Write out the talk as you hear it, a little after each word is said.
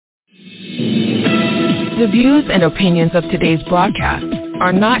The views and opinions of today's broadcast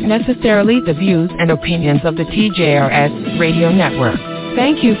are not necessarily the views and opinions of the TJRS Radio Network.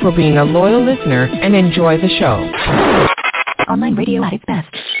 Thank you for being a loyal listener and enjoy the show. Online radio at its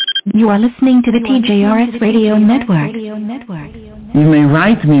best. You are listening to the TJRS Radio Network. You may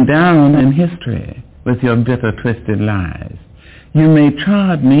write me down in history with your bitter, twisted lies. You may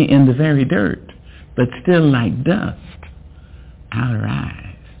trod me in the very dirt, but still like dust, I'll rise.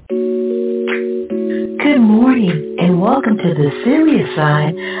 Good morning, and welcome to the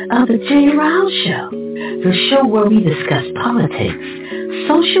Seriouside of the Jrilshow, the show where we discuss politics,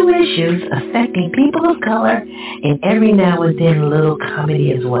 social issues affecting people of color, and every now and then a little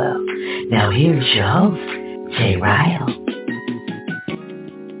comedy as well. Now here's your host, Jrilshow.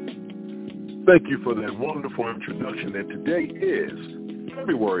 Thank you for that wonderful introduction, and today is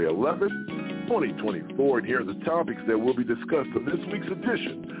February 11th, 2024, and here are the topics that will be discussed in this week's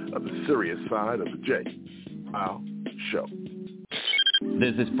edition of the Seriouside of the Jrilshow.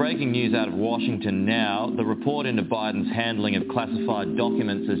 There's this breaking news out of Washington now. The report into Biden's handling of classified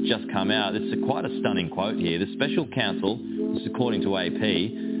documents has just come out. It's quite a stunning quote here. The special counsel, this is according to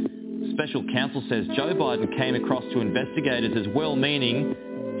AP, special counsel says Joe Biden came across to investigators as well-meaning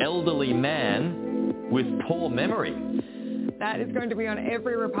elderly man with poor memory. That is going to be on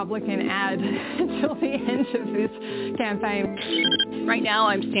every Republican ad until the end of this campaign. Right now,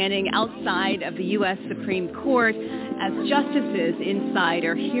 I'm standing outside of the U.S. Supreme Court as justices inside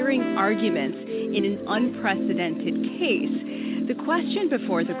are hearing arguments in an unprecedented case. The question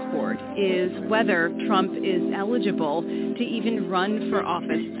before the court is whether Trump is eligible to even run for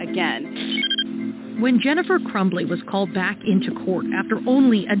office again. When Jennifer Crumbley was called back into court after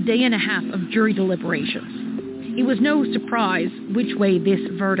only a day and a half of jury deliberations, it was no surprise which way this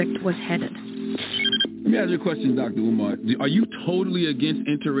verdict was headed. Let me ask you a question, Dr. Umar. Are you totally against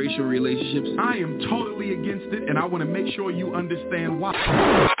interracial relationships? I am totally against it, and I want to make sure you understand why.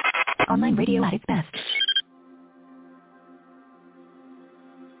 Online radio at its best.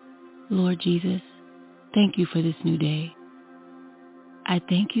 Lord Jesus, thank you for this new day. I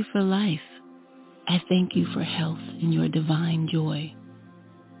thank you for life. I thank you for health and your divine joy.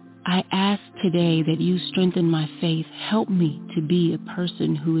 I ask today that you strengthen my faith. Help me to be a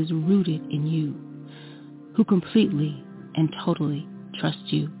person who is rooted in you, who completely and totally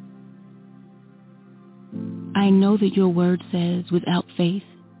trusts you. I know that your word says without faith,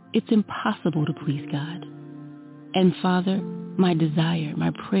 it's impossible to please God. And Father, my desire,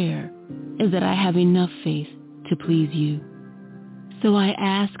 my prayer is that I have enough faith to please you. So I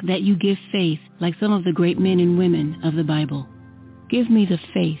ask that you give faith like some of the great men and women of the Bible. Give me the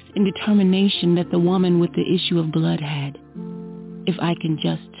faith and determination that the woman with the issue of blood had, if I can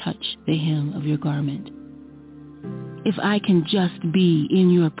just touch the hem of your garment. If I can just be in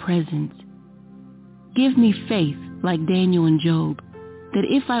your presence. Give me faith like Daniel and Job, that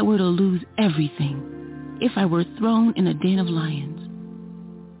if I were to lose everything, if I were thrown in a den of lions,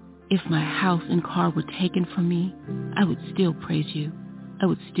 if my house and car were taken from me, I would still praise you. I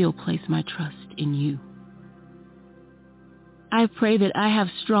would still place my trust in you. I pray that I have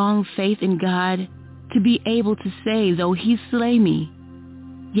strong faith in God to be able to say, though he slay me,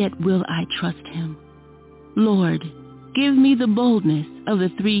 yet will I trust him. Lord, give me the boldness of the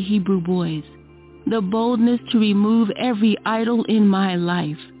 3 Hebrew boys, the boldness to remove every idol in my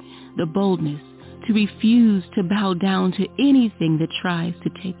life, the boldness to refuse to bow down to anything that tries to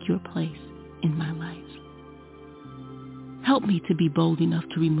take your place in my life. Help me to be bold enough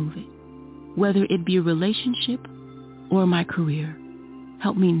to remove it, whether it be a relationship or my career.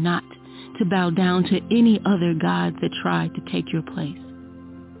 Help me not to bow down to any other gods that try to take your place.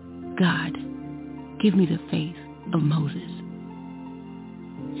 God, give me the faith of Moses,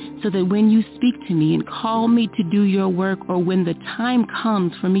 so that when you speak to me and call me to do your work, or when the time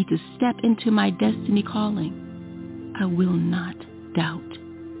comes for me to step into my destiny calling, I will not doubt.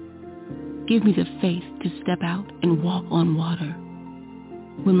 Give me the faith to step out and walk on water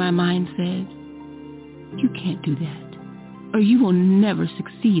when my mind says, you can't do that, or you will never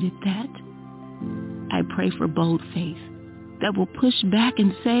succeed at that. I pray for bold faith that will push back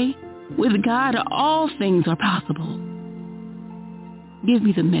and say, with God, all things are possible. Give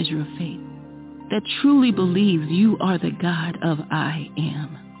me the measure of faith that truly believes you are the God of I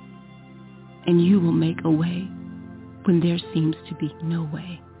am, and you will make a way when there seems to be no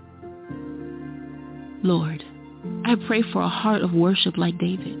way. Lord, I pray for a heart of worship like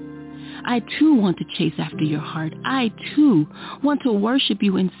David. I too want to chase after your heart. I too want to worship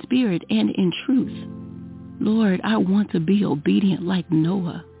you in spirit and in truth. Lord, I want to be obedient like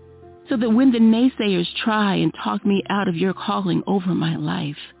Noah, so that when the naysayers try and talk me out of your calling over my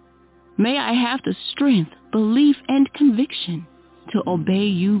life, May I have the strength, belief, and conviction to obey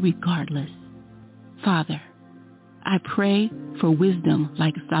you regardless. Father, I pray for wisdom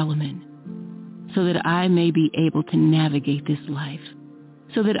like Solomon, so that I may be able to navigate this life,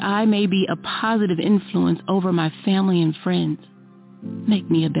 so that I may be a positive influence over my family and friends.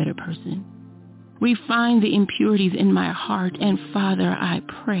 Make me a better person. Refine the impurities in my heart, and Father, I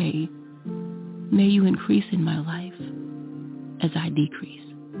pray, may you increase in my life as I decrease.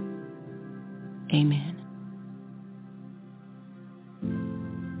 Amen.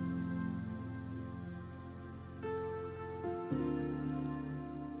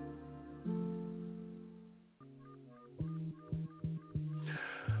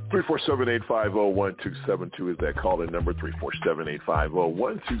 347-850-1272 is that call-in number.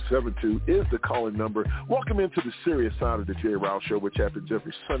 347-850-1272 is the call-in number. Welcome into the Serious Side of the J. Rouse Show, which happens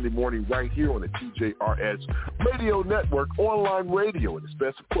every Sunday morning right here on the TJRS Radio Network, online radio. And it's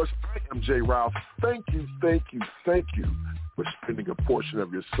best, of course, I am J. Rouse. Thank you for spending a portion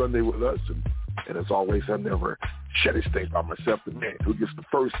of your Sunday with us. And as always, I never share this thing by myself, the man who gets the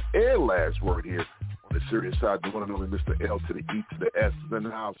first and last word here on the Serious Side, the one and only Mr. L to the E to the S is in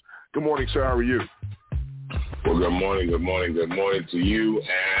the house. Good morning, sir. How are you? Well, good morning to you,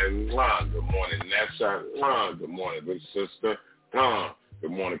 and good morning, Nessa. Good morning, big sister.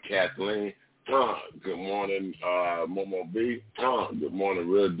 Good morning, Kathleen. Good morning, Momo B. Good morning,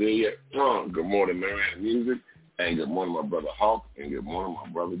 Real Delia. Good morning, Marianne Music. And good morning, my brother Hawk. And good morning, my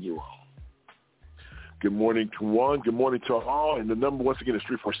brother Jerome. Good morning to one. Good morning to all. And the number, once again, is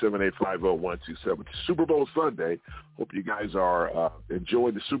 347-850-1272. Super Bowl Sunday. Hope you guys are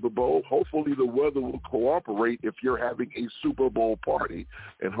enjoying the Super Bowl. Hopefully the weather will cooperate if you're having a Super Bowl party.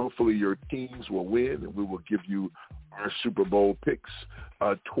 And hopefully your teams will win, and we will give you our Super Bowl picks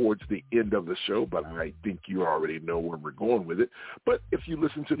towards the end of the show. But I think you already know where we're going with it. But if you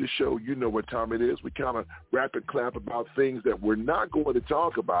listen to the show, you know what time it is. We kind of rapid clap about things that we're not going to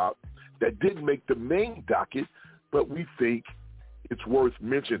talk about that didn't make the main docket, but we think it's worth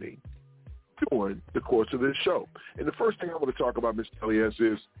mentioning during the course of this show. And the first thing I want to talk about, Mr. Elias,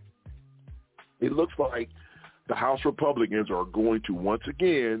 is it looks like the House Republicans are going to once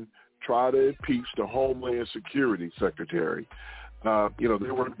again try to impeach the Homeland Security Secretary. They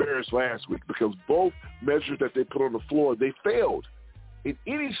were embarrassed last week because both measures that they put on the floor, they failed. And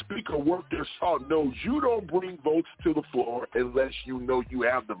any speaker worth their salt knows you don't bring votes to the floor unless you know you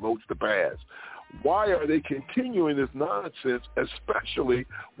have the votes to pass. Why are they continuing this nonsense, especially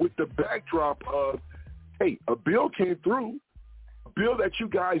with the backdrop of, hey, a bill came through, a bill that you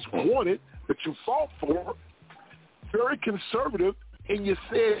guys wanted, that you fought for, very conservative, and you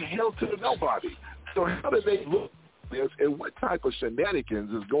said hell to nobody. So how do they look at this, and what type of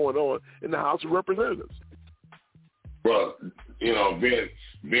shenanigans is going on in the House of Representatives? Well,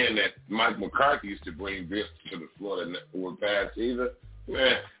 being that Mike McCarthy used to bring bills to the floor that would pass either,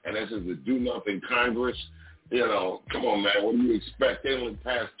 man, and this is a do-nothing Congress, come on, man, what do you expect? They only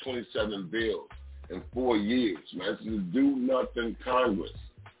passed 27 bills in 4 years, man. This is a do-nothing Congress.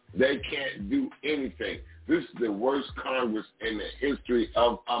 They can't do anything. This is the worst Congress in the history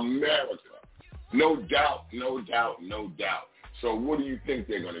of America. No doubt. So what do you think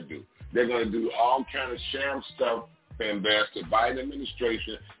they're going to do? They're going to do all kind of sham stuff to embarrass the Biden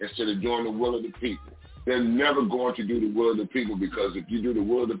administration instead of doing the will of the people. They're never going to do the will of the people, because if you do the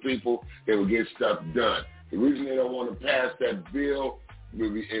will of the people, they will get stuff done. The reason they don't want to pass that bill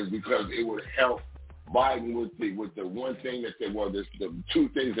is because it would help Biden with the one thing that the two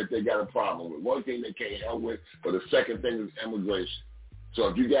things that they got a problem with. One thing they can't help with, but the second thing is immigration. So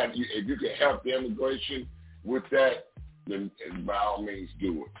if you can help the immigration with that, then by all means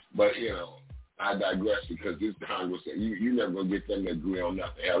do it. But I digress, because this Congress, you're never going to get them to agree on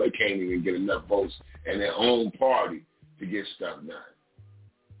nothing. Hell, they can't even get enough votes in their own party to get stuff done.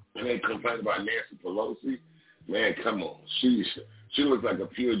 And they complain about Nancy Pelosi. Man, come on. She looks like a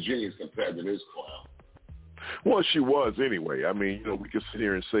pure genius compared to this clown. Well, she was anyway. I mean, we can sit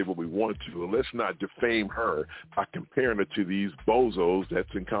here and say what we want to, and let's not defame her by comparing her to these bozos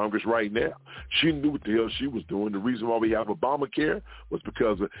that's in Congress right now. She knew what the hell she was doing. The reason why we have Obamacare was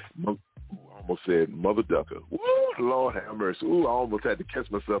because of, I almost said Mother Ducker. Woo, Lord have mercy. Ooh, I almost had to catch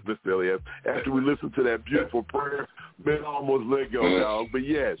myself, Mr. Elliott. After we listened to that beautiful prayer, man, I almost let go, dog. But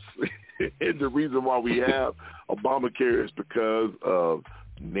yes, and the reason why we have Obamacare is because of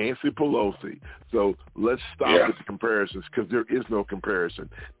Nancy Pelosi. So let's stop with the comparisons, because there is no comparison.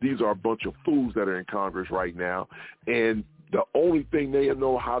 These are a bunch of fools that are in Congress right now, and the only thing they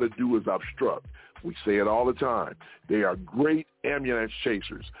know how to do is obstruct. We say it all the time. They are great ambulance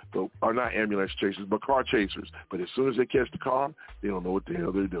chasers, but are not ambulance chasers, but car chasers. But as soon as they catch the car, they don't know what the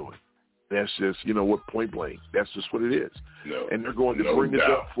hell they're doing. That's just, what, point blank. That's just what it is. No, and they're going to bring this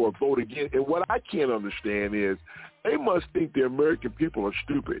up for a vote again. And what I can't understand is they must think the American people are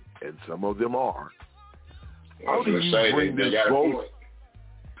stupid, and some of them are. How do you bring this vote?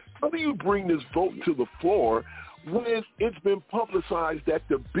 How do you bring this vote to the floor when it's been publicized that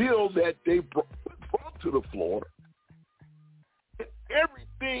the bill that they brought to the floor,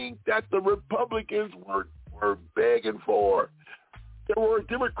 everything that the Republicans were begging for? There were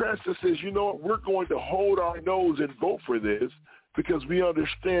Democrats that says, we're going to hold our nose and vote for this because we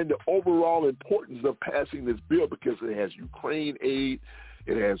understand the overall importance of passing this bill because it has Ukraine aid,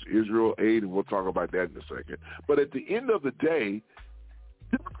 it has Israel aid, and we'll talk about that in a second. But at the end of the day,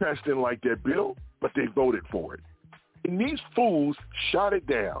 Democrats didn't like that bill, but they voted for it. And these fools shot it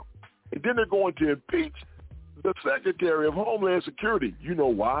down. And then they're going to impeach the Secretary of Homeland Security. You know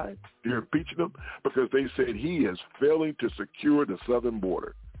why they're impeaching him? Because they said he is failing to secure the southern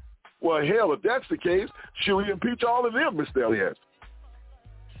border. Well, hell, if that's the case, should we impeach all of them, Mr. Elias?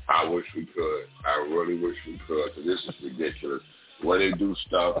 I wish we could. I really wish we could. This is ridiculous. The way they do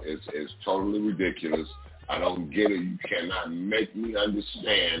stuff is totally ridiculous. I don't get it. You cannot make me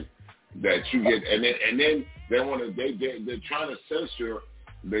understand that you get, and then they want to. They're trying to censor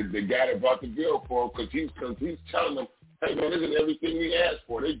the guy that brought the bill for him because he's telling them, hey man, this is everything we asked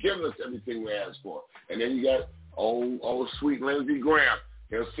for. They're giving us everything we asked for. And then you got old sweet Lindsey Graham.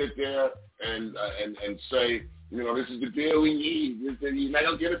 He'll sit there and say, this is the bill we need. You're not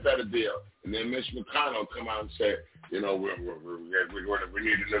gonna get a better deal. And then Mitch McConnell come out and say, we need another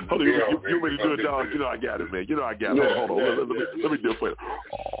bill. You ready to do it, dog? I got it, man. I got it. Yeah, hold on. Let me do it for you.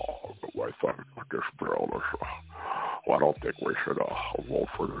 I think this bill is. Well, I don't think we should vote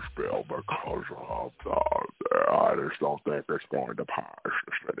for this bill because I just don't think it's going to pass the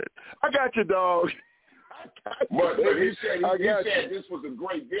Senate. I got you, dog. But he said this was a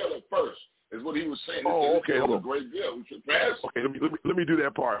great bill at first. Is what he was saying. Okay, hold on. A great bill. We should pass. Okay, let me do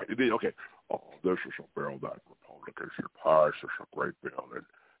that part. Okay. This is a bill that Republicans should pass. It's a great bill, and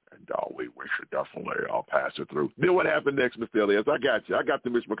we should definitely pass it through. Then what happened next, Mr. Elias? I got you. I got the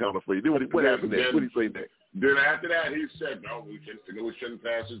Mitch McConnell for you. Then what happened next? What did he say next? Then after that, he said, no, we shouldn't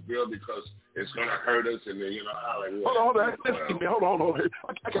pass this bill because it's going to hurt us. And then, hold on. Hold on.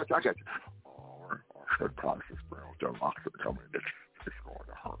 I got you. I should pass this bill. Democrats are coming. It's going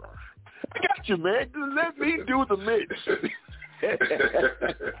to hurt us. I got you, man. Let me do the Mitch. It's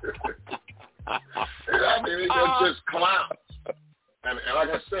just clowns. And like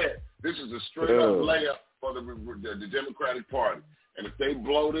I said, this is a straight-up layup for the Democratic Party. And if they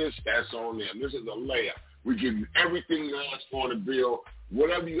blow this, that's on them. This is a layup. We give you everything you asked for in the bill.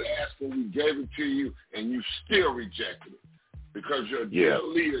 Whatever you asked for, we gave it to you, and you still rejected it because your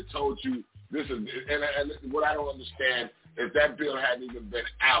leader told you this is. And what I don't understand is that bill hadn't even been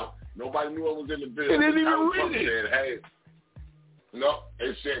out. Nobody knew what was in the bill. And then Donald Trump said, hey, no,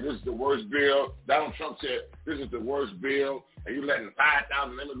 they said this is the worst bill. Donald Trump said this is the worst bill, and you're letting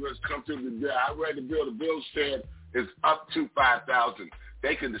 5,000 immigrants come through the bill. I read the bill. The bill said it's up to 5,000.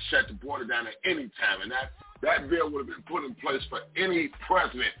 They can just shut the border down at any time, and that bill would have been put in place for any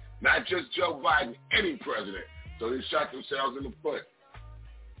president, not just Joe Biden, any president. So they shot themselves in the foot.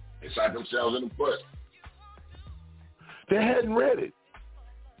 They hadn't read it.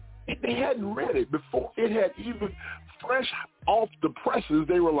 They hadn't read it before it had even fresh off the presses.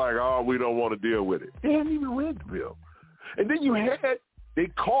 They were like, oh, we don't want to deal with it. They hadn't even read the bill. And then they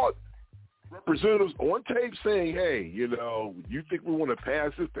caught representatives on tape saying, hey, you think we want to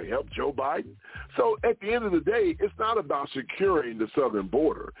pass this to help Joe Biden? So at the end of the day, it's not about securing the southern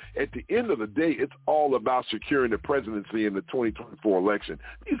border. At the end of the day, it's all about securing the presidency in the 2024 election.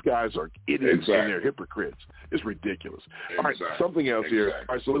 These guys are idiots and they're hypocrites. It's ridiculous. All right, something else here.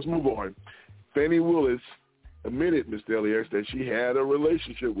 All right, so let's move on. Fannie Willis admitted, Mr. Elias, that she had a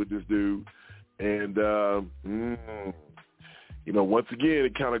relationship with this dude. And, once again,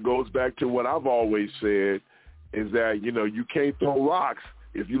 it kind of goes back to what I've always said is that, you can't throw rocks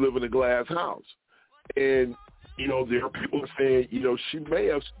if you live in a glass house. And, there are people saying, she may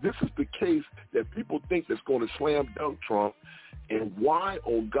have, this is the case that people think that's going to slam dunk Trump. And why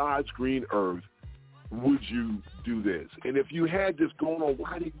on God's green earth would you do this? And if you had this going on,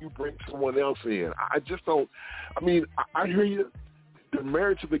 why didn't you bring someone else in? I just don't, I hear you. The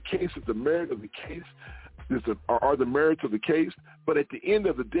merits of the case is the merit of the case. Are the merits of the case, but at the end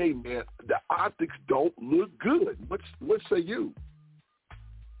of the day, man, the optics don't look good. What say you?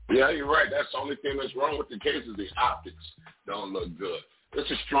 Yeah, you're right. That's the only thing that's wrong with the case is the optics don't look good. It's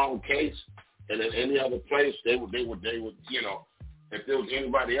a strong case, and in any other place, they would, if there was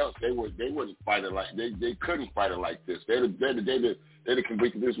anybody else, they wouldn't fight it like they couldn't fight it like this. They'd They'd have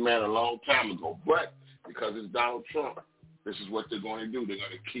convicted this man a long time ago. But because it's Donald Trump, this is what they're going to do. They're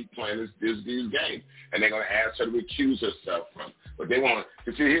going to keep playing this game, and they're going to ask her to recuse herself from. But they want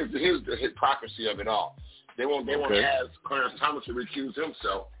to see. Here's the hypocrisy of it all. They won't ask Clarence Thomas to recuse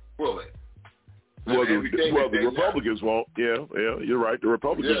himself, will they? Well, the Republicans won't. Yeah, you're right. The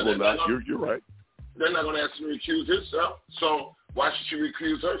Republicans will not. You're right. They're not going to ask him to recuse himself. So why should she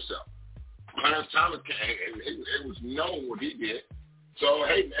recuse herself? Clarence Thomas came, and it was known what he did. So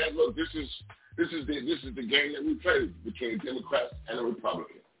hey, man, look, this is the game that we play between Democrats and the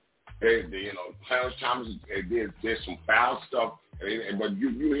Republicans. Clarence Thomas did some foul stuff, but you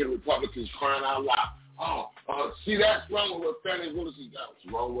hear the Republicans crying out loud. See, that's wrong with what Fannie Willis is.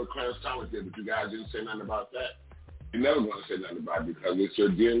 That's wrong with what Clarence Thomas did, but you guys didn't say nothing about that. You're never going to say nothing about it because it's your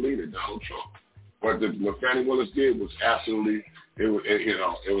dear leader, Donald Trump. But what Fannie Willis did was absolutely, it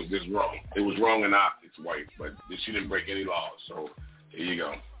was just wrong. It was wrong in optics, white, but she didn't break any laws. So there you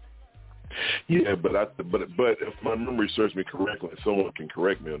go. Yeah, but if my memory serves me correctly, someone can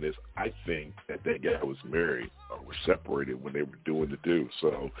correct me on this, I think that guy was married or was separated when they were doing the do.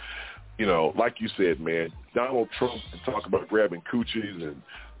 So, like you said, man, Donald Trump can talk about grabbing coochies and,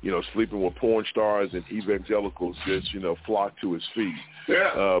 sleeping with porn stars, and evangelicals just, flock to his feet.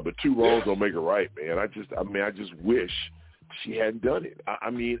 Yeah. But two wrongs don't make it right, man. I just wish she hadn't done it.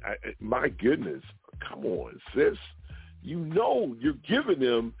 My goodness, come on, sis. You're giving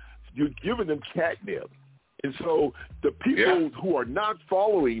them catnip. And so the people who are not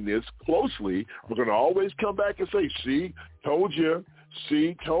following this closely are going to always come back and say, see, told you,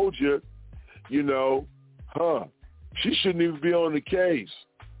 she shouldn't even be on the case.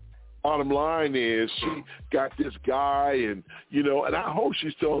 Bottom line is she got this guy and I hope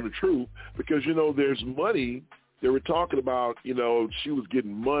she's telling the truth because, there's money. They were talking about, she was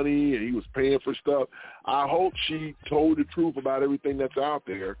getting money and he was paying for stuff. I hope she told the truth about everything that's out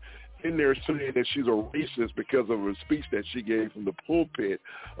there. In there saying that she's a racist because of a speech that she gave from the pulpit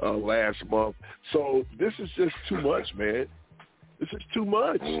last month. So this is just too much, man. This is too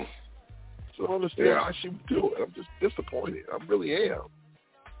much. So I understand how she would do it. I'm just disappointed. I really am.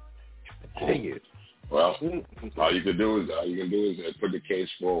 Dang it. Well, all you can do is put the case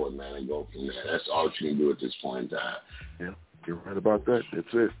forward, man, and go from there. That's all you can do at this point in time. Yeah, you're right about that. That's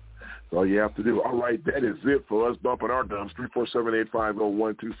it. That's all you have to do. All right, that is it for us bumping our gums.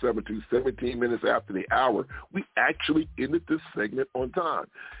 347-850-1272. 17 minutes after the hour. We actually ended this segment on time.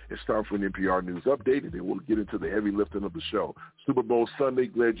 It's time for an NPR News update, and then we'll get into the heavy lifting of the show. Super Bowl Sunday,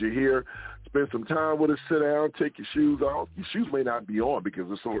 glad you're here. Spend some time with us, sit down, take your shoes off. Your shoes may not be on because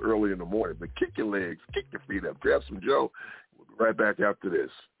it's so early in the morning, but kick your legs, kick your feet up, grab some Joe. We'll be right back after this.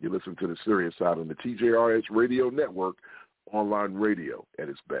 You listen to the Serious Side on the TJRS Radio Network, online radio at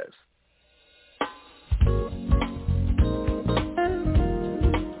its best.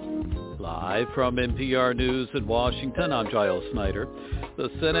 Live from NPR News in Washington, I'm Giles Snyder. The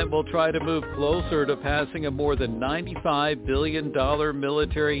Senate will try to move closer to passing a more than $95 billion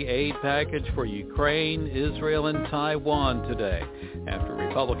military aid package for Ukraine, Israel, and Taiwan today, after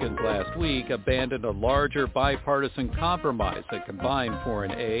Republicans last week abandoned a larger bipartisan compromise that combined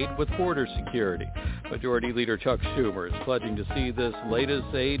foreign aid with border security. Majority Leader Chuck Schumer is pledging to see this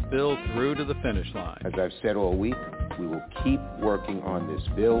latest aid bill through to the finish line. As I've said all week, we will keep working on this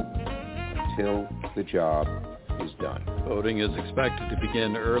bill until the job is done. Voting is expected to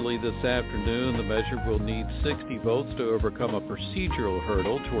begin early this afternoon. The measure will need 60 votes to overcome a procedural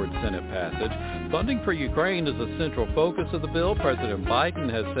hurdle towards Senate passage. Funding for Ukraine is a central focus of the bill. President Biden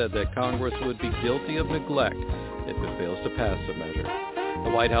has said that Congress would be guilty of neglect if it fails to pass the measure.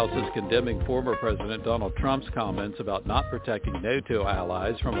 The White House is condemning former President Donald Trump's comments about not protecting NATO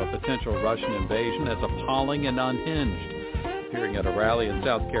allies from a potential Russian invasion as appalling and unhinged. Appearing at a rally in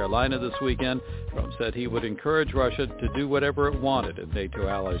South Carolina this weekend, Trump said he would encourage Russia to do whatever it wanted if NATO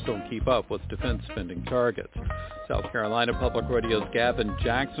allies don't keep up with defense spending targets. South Carolina Public Radio's Gavin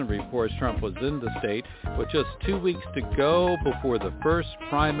Jackson reports Trump was in the state with just 2 weeks to go before the first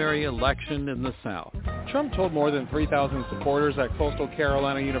primary election in the South. Trump told more than 3,000 supporters at Coastal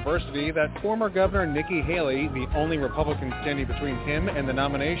Carolina University that former Governor Nikki Haley, the only Republican standing between him and the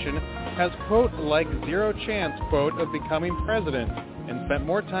nomination, has, quote, like zero chance, quote, of becoming president, and spent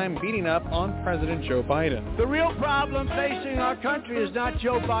more time beating up on President Joe Biden. The real problem facing our country is not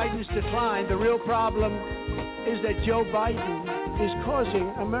Joe Biden's decline. The real problem is that Joe Biden is causing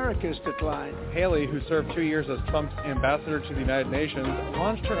America's decline. Haley, who served 2 years as Trump's ambassador to the United Nations,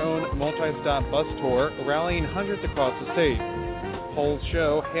 launched her own multi-stop bus tour, rallying hundreds across the state. Polls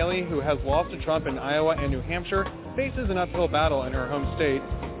show Haley, who has lost to Trump in Iowa and New Hampshire, faces an uphill battle in her home state,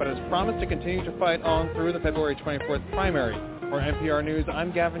 but has promised to continue to fight on through the February 24th primary. For NPR News,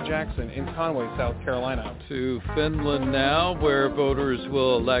 I'm Gavin Jackson in Conway, South Carolina. To Finland now, where voters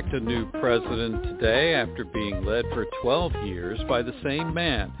will elect a new president today after being led for 12 years by the same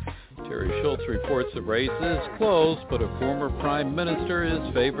man. Terry Schultz reports the race is close, but a former prime minister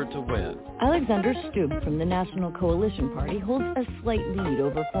is favored to win. Alexander Stubb from the National Coalition Party holds a slight lead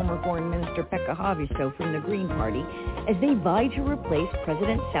over former Foreign Minister Pekka Haavisto from the Green Party as they vie to replace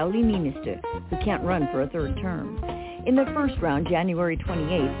President Sauli Niinistö, who can't run for a third term. In the first round, January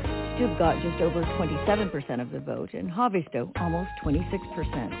 28th, Stubb got just over 27% of the vote and Haavisto almost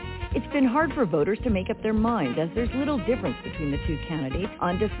 26%. It's been hard for voters to make up their minds as there's little difference between the two candidates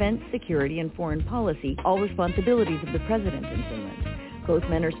on defense, security, and foreign policy, all responsibilities of the president in Finland. Both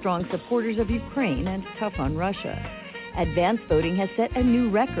men are strong supporters of Ukraine and tough on Russia. Advanced voting has set a new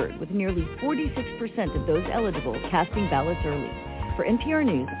record with nearly 46% of those eligible casting ballots early. For NPR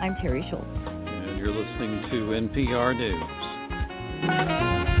News, I'm Terry Schultz. And you're listening to NPR News.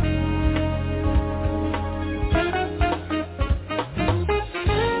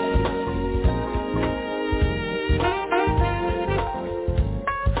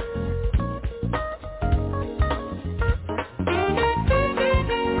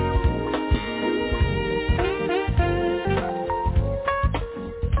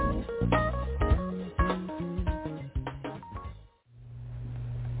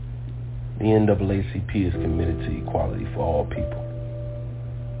 The NAACP is committed to equality for all people,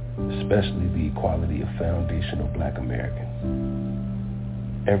 especially the equality of foundational Black Americans.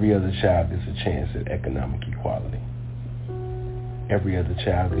 Every other child gets a chance at economic equality. Every other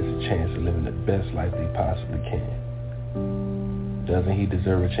child gets a chance at living the best life they possibly can. Doesn't he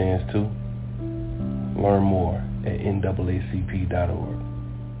deserve a chance too? Learn more at NAACP.org.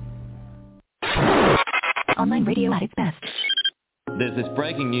 Online radio at its best. There's this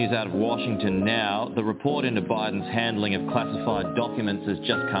breaking news out of Washington now. The report into Biden's handling of classified documents has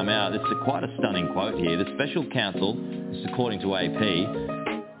just come out. It's quite a stunning quote here. The special counsel, this is according to AP,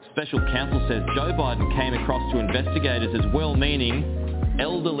 special counsel says Joe Biden came across to investigators as well-meaning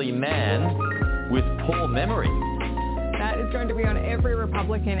elderly man with poor memory. That is going to be on every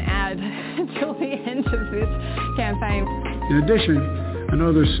Republican ad until the end of this campaign. In addition, I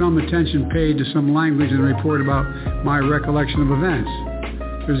know there's some attention paid to some language in the report about my recollection of events.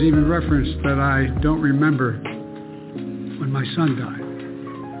 There's even reference that I don't remember when my son died.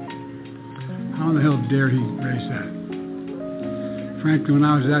 How in the hell dare he raise that? Frankly, when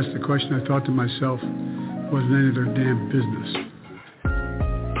I was asked the question, I thought to myself, it wasn't any of their damn business.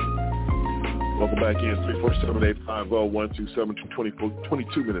 Welcome back in, 347-850-1272,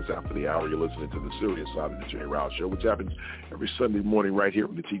 22 minutes after the hour. You're listening to the Serious Side of the Jrilshow, which happens every Sunday morning right here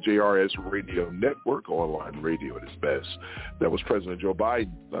on the TJRS Radio Network, online radio at its best. That was President Joe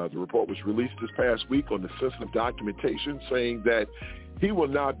Biden. The report was released this past week on the sensitive documentation saying that he will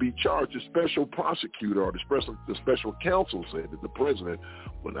not be charged. The special prosecutor or the special counsel said that the president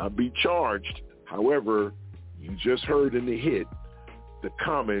will not be charged. However, you just heard in the hit the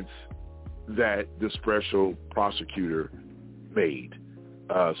comments that the special prosecutor made,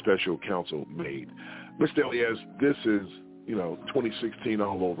 special counsel made. Mr. Elias, this is, 2016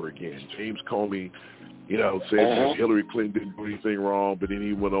 all over again. James Comey, said that Hillary Clinton didn't do anything wrong, but then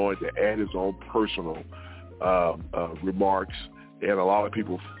he went on to add his own personal remarks, and a lot of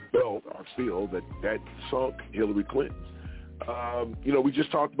people feel that sunk Hillary Clinton. We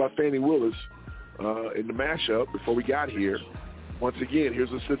just talked about Fannie Willis in the mashup before we got here. Once again,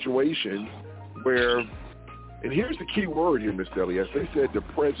 here's a situation where, and here's the key word here, Mr. Elias, they said the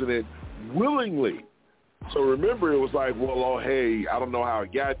president willingly. So remember, it was like, hey, I don't know how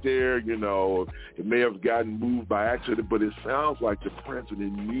it got there. It may have gotten moved by accident, but it sounds like the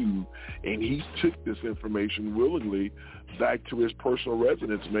president knew, and he took this information willingly back to his personal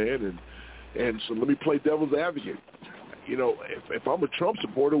residence, man. And so let me play devil's advocate. If I'm a Trump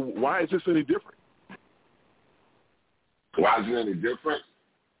supporter, why is this any different? Why is it any different?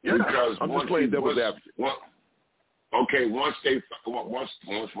 Yeah, because I'm just playing devil's advocate. Once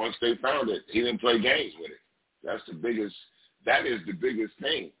they found it, he didn't play games with it. That is the biggest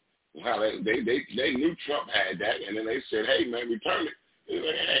thing. How they knew Trump had that, and then they said, "Hey, man, return it." He was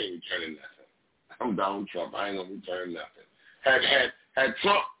like, "I ain't returning nothing. I'm done with Trump. I ain't gonna return nothing." Had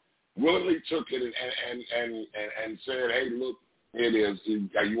Trump willingly took it and said, "Hey, look, here it is. You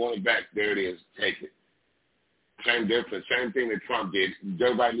want it back? There it is. Take it." Same difference. Same thing that Trump did.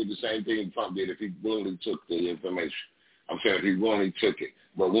 Joe Biden did the same thing that Trump did if he willingly took the information. I'm saying if he willingly took it.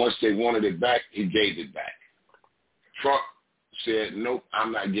 But once they wanted it back, he gave it back. Trump said, nope,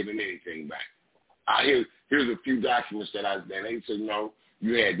 I'm not giving anything back. Here's a few documents and they said, no,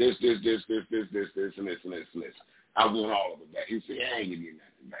 you had this, and this. I want all of it back. He said, I ain't giving you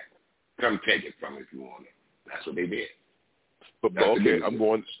nothing back. Come take it from me if you want it. That's what they did. But okay, I'm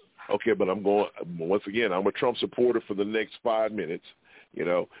going. Once again, I'm a Trump supporter for the next 5 minutes.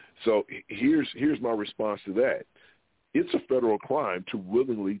 So here's my response to that. It's a federal crime to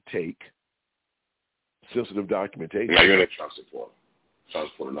willingly take sensitive documentation. Now, you're not a Trump supporter. Trump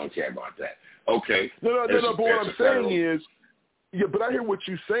supporter don't care about that. Okay. No. But what I'm saying is, but I hear what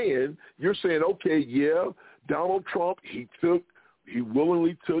you're saying. You're saying, okay, yeah, Donald Trump, he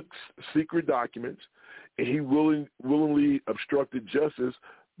willingly took secret documents, and he willingly obstructed justice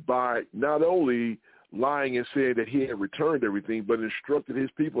by not only lying and saying that he had returned everything, but instructed his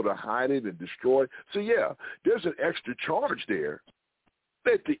people to hide it and destroy. So, yeah, there's an extra charge there.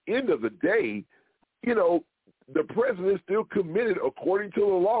 At the end of the day, the president still committed, according to the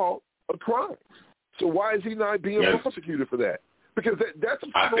law, a crime. So why is he not being prosecuted for that? Because that's a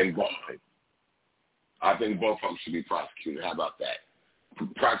crime. I think both of them should be prosecuted. How about that?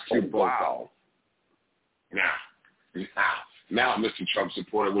 Prosecute both of them. Now, Mr. Trump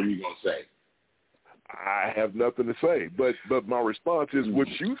supporter, what are you going to say? I have nothing to say. But my response is what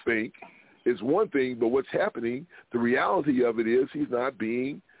you think is one thing, but what's happening, the reality of it is he's not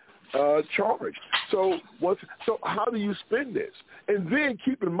being charged. So how do you spin this? And then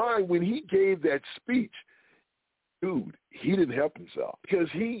keep in mind, when he gave that speech, dude, he didn't help himself because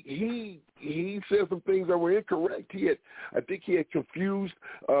he said some things that were incorrect. I think he had confused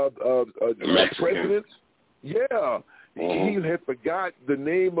presidents. Yeah, he had forgot the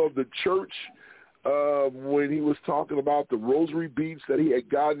name of the church when he was talking about the rosary beads that he had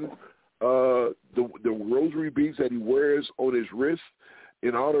gotten, the rosary beads that he wears on his wrist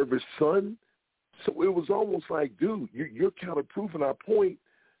in honor of his son. So it was almost like, dude, you're kind of proving our point.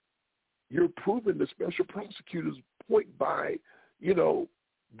 You're proving the special prosecutor's point by,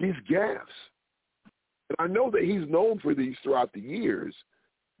 these gaffes. And I know that he's known for these throughout the years,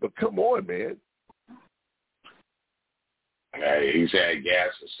 but come on, man. Hey, he's had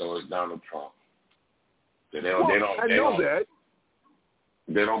gas, and so is Donald Trump. They don't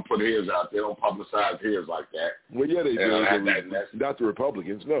put his out. They don't publicize his like that. Well, yeah, they do. Not the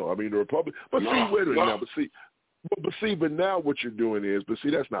Republicans. No, I mean the Republicans. But wait a minute now. But now what you're doing is,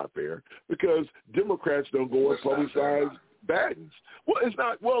 that's not fair because Democrats don't go and publicize Biden's. Well, it's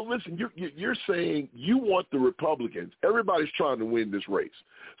not. Well, listen, you're saying you want the Republicans. Everybody's trying to win this race.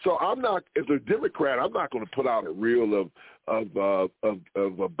 So I'm not, as a Democrat, I'm not going to put out a reel of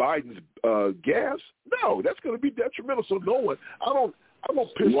Biden's gas. No, that's going to be detrimental. So no one. I'm gonna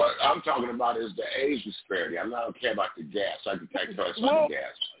piss. What I'm talking about is the age disparity. I don't care about the gas. I can take place on the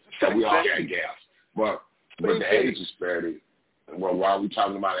gas. So we all got gas, but the age disparity. Well, why are we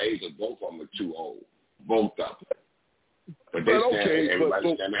talking about age? Both of them are too old. Both of them. But they stand.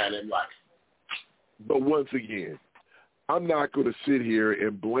 Everybody's standing behind their life. But once again, I'm not going to sit here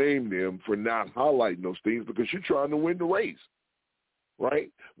and blame them for not highlighting those things because you're trying to win the race,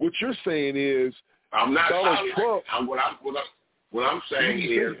 right? What you're saying is, I'm not Donald Trump. What I'm saying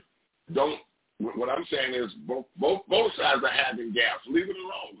is, What I'm saying is, both sides are having gaps. Leave it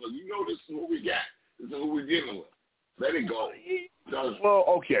alone because this is what we got. This is who we're dealing with. Let it go. Well,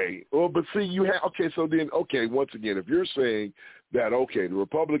 okay. Well, but see, so then, once again, if you're saying that, the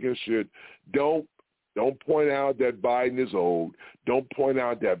Republicans don't point out that Biden is old. Don't point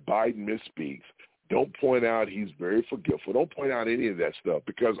out that Biden misspeaks. Don't point out he's very forgetful. Don't point out any of that stuff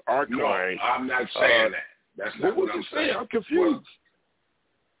because our client. No, I'm not saying that. That's not what I'm saying. I'm confused.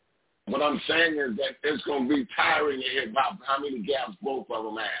 What I'm saying is that it's going to be tiring to hear about how many gaps both of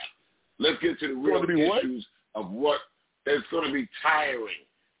them have. Let's get to the real issues of what it's going to be tiring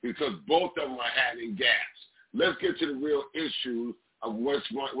because both of them are having gaps. Let's get to the real issue of what's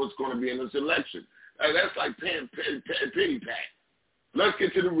going to be in this election. That's like paying pity pat. Let's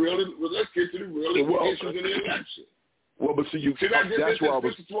get to the real issues in the election. Well, but see,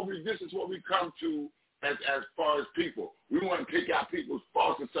 this is what we come to as far as people. We want to pick out people's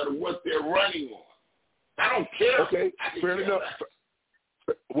faults instead of what they're running on. I don't care. Okay, fair enough.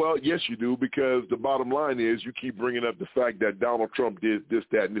 Well, yes, you do, because the bottom line is you keep bringing up the fact that Donald Trump did this,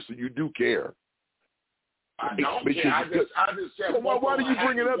 that, and this, so you do care. I don't care. I just said, well, why do you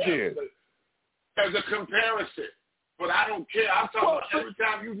bring it up then? As a comparison. But I don't care. I'm talking about every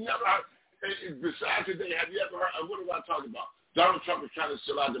time you've never heard, besides today, have you ever heard, what am I talking about? Donald Trump is trying to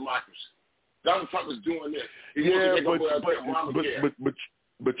sell our democracy. Donald Trump is doing this.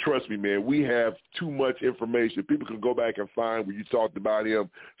 But trust me, man, we have too much information. People can go back and find where you talked about him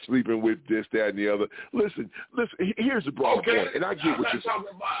sleeping with this, that, and the other. Listen. Here's the broad point, and I get what you're saying.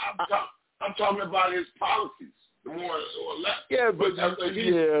 I'm talking about his policies. The more or less. Yeah, but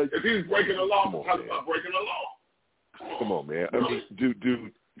if he's breaking the law, I'm talking about breaking the law. Come on, man. I mean,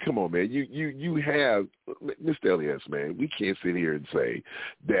 dude, come on, man. You have Mr. Elias, man. We can't sit here and say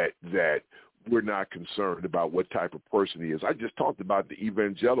that we're not concerned about what type of person he is. I just talked about the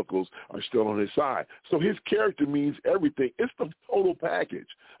evangelicals are still on his side. So his character means everything. It's the total package.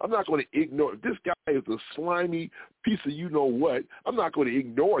 I'm not going to ignore. This guy is a slimy piece of you-know-what. I'm not going to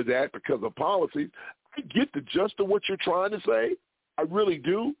ignore that because of policies. I get the gist of what you're trying to say. I really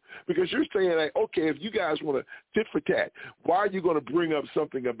do, because you're saying, like, okay, if you guys want to tit for tat, why are you going to bring up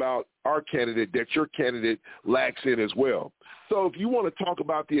something about our candidate that your candidate lacks in as well? So if you want to talk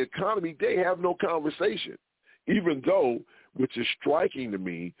about the economy, they have no conversation, even though, which is striking to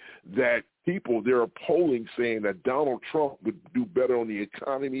me, that there are polling saying that Donald Trump would do better on the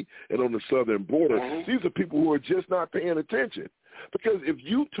economy and on the southern border. Mm-hmm. These are people who are just not paying attention, because if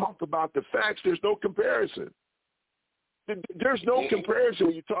you talk about the facts, there's no comparison. There's no comparison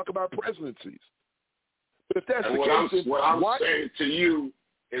when you talk about presidencies. But if that's and the case, what I'm saying to you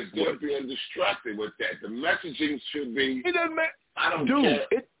is they're being distracted with that. The messaging should be. It doesn't matter. I don't care.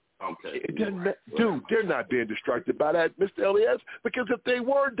 It doesn't matter. Dude, they're not being distracted by that, Mr. Elias, because if they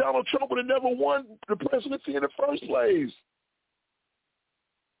were, Donald Trump would have never won the presidency in the first place.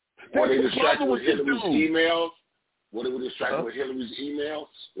 Were they distracted with Hillary's emails? Were they distracted with Hillary's emails?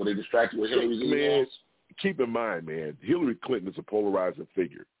 Were they distracted with Hillary's emails? Keep in mind, man, Hillary Clinton is a polarizing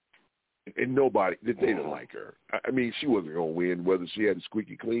figure. And nobody, they didn't like her. I mean, she wasn't going to win whether she had a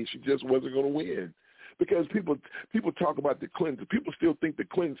squeaky clean. She just wasn't going to win. Because people talk about the Clintons. People still think the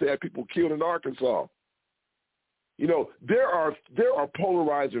Clintons had people killed in Arkansas. You know, there are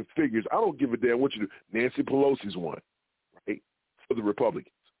polarizing figures. I don't give a damn what you do. Nancy Pelosi's one, right, for the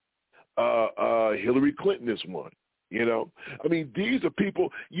Republicans. Hillary Clinton is one. You know, I mean, these are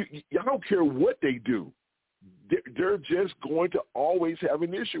people, I don't care what they do. They're just going to always have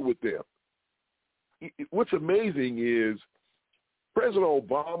an issue with them. What's amazing is President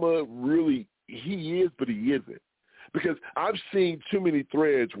Obama really, he is, but he isn't. Because I've seen too many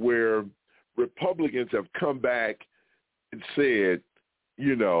threads where Republicans have come back and said, I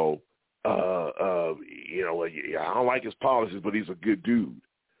don't like his policies, but he's a good dude.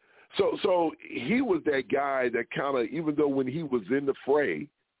 So he was that guy that kind of, even though when he was in the fray,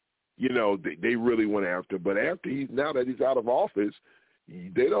 they really went after him. But now that he's out of office,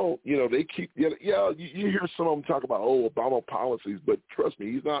 they don't, they keep, you hear some of them talk about, Obama policies, but trust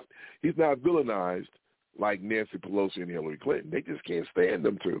me, he's not villainized like Nancy Pelosi and Hillary Clinton. They just can't stand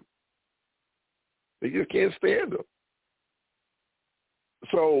them two. They just can't stand them.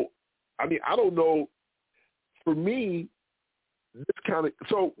 So, I mean, I don't know. For me,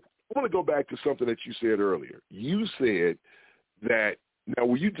 so I want to go back to something that you said earlier. You said that, now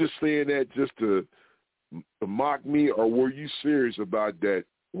were you just saying that just to mock me, or were you serious about that?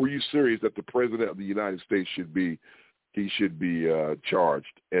 Were you serious that the President of the United States should be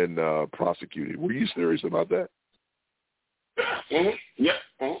charged and prosecuted? Were you serious about that? Mm-hmm. Yeah,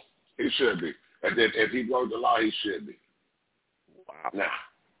 mm-hmm. He should be. If he broke the law, he should be. Wow. Now,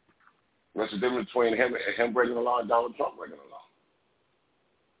 what's the difference between him breaking the law and Donald Trump breaking the law?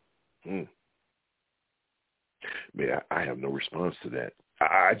 Man, I have no response to that.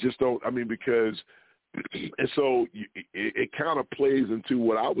 I just don't. I mean, because, and so it kind of plays into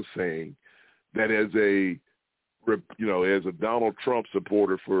what I was saying, that as a Donald Trump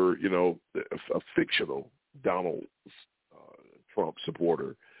supporter for, a fictional Donald Trump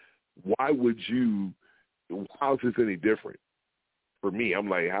supporter, how is this any different? For me, I'm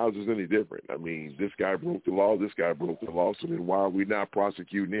like, how is this any different? I mean, this guy broke the law, so then why are we not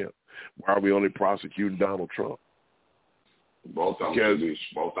prosecuting him? Why are we only prosecuting Donald Trump? Both of them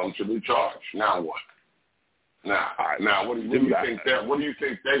should be charged. Now what? Now what do you think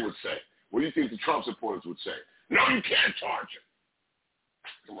they would say? What do you think the Trump supporters would say? No, you can't charge him.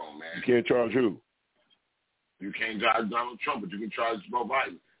 Come on, man. You can't charge who? You can't charge Donald Trump, but you can charge Joe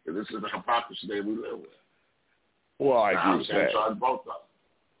Biden. This is the hypocrisy that we live with. Well, I agree with that. Charge both of them.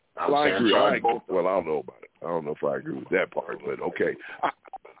 Well, I agree. Well, I don't know about it. I don't know if I agree with that part, but okay. I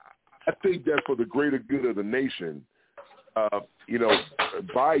think that for the greater good of the nation,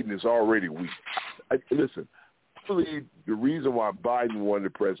 Biden is already weak. Listen, I believe the reason why Biden won the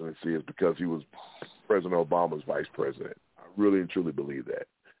presidency is because he was President Obama's vice president. I really and truly believe that.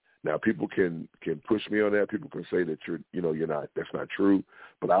 Now, people can push me on that. People can say that you're not. That's not true.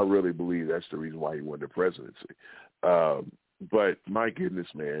 But I really believe that's the reason why he won the presidency. But my goodness,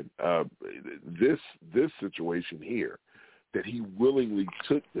 man, this situation here, that he willingly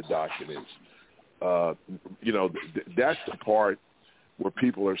took the documents, that's the part where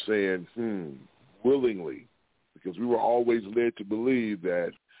people are saying, willingly, because we were always led to believe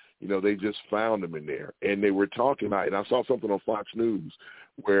that, They just found him in there. And they were talking about, and I saw something on Fox News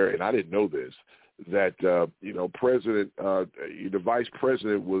where, and I didn't know this, that, the vice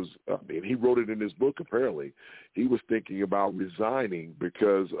president was, and he wrote it in his book apparently, he was thinking about resigning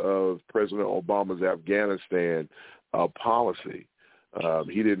because of President Obama's Afghanistan policy.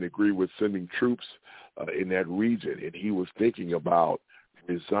 He didn't agree with sending troops in that region, and he was thinking about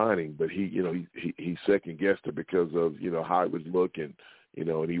resigning, but he second guessed it because of how it would look, and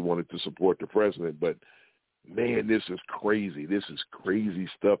and he wanted to support the president. But man, this is crazy. This is crazy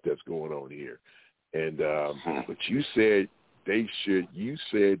stuff that's going on here. And but you said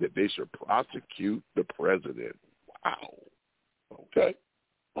that they should prosecute the president. Wow. Okay.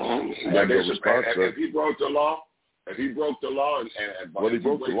 If he broke the law, and he broke the law,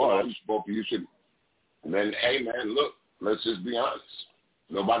 you should. Then, hey man, look, let's just be honest.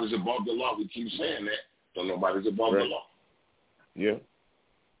 Nobody's above the law. We keep saying that, so nobody's above the law. Yeah.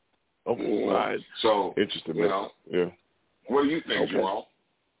 Okay. All right. So interesting. Yeah. What do you think, Jerome?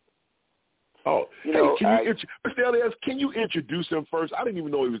 Oh, Mr. Elias, can you introduce him first? I didn't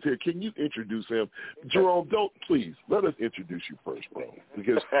even know he was here. Can you introduce him? Jerome, please, let us introduce you first, bro.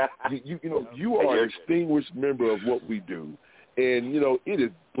 Because, you are a distinguished member of what we do. And, it is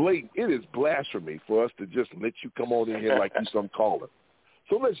blatant. It is blasphemy for us to just let you come on in here like you some caller.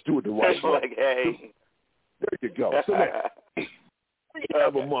 So let's do it the right way. Hey. There you go. So now, we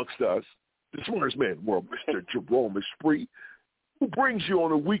have amongst us the smartest man in the world, Mr. Jerome Esprit, who brings you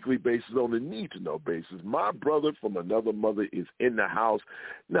on a weekly basis, on a need-to-know basis. My brother from another mother is in the house.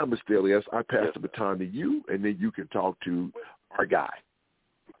 Now, Mr. Elias, I pass the baton to you, and then you can talk to our guy.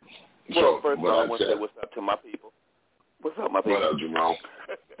 Well, first of all, I want to say what's up to my people. What's up, my people? What up, Jerome?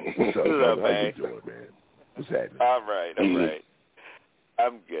 What's up, man? How you doing, man? What's happening? All right.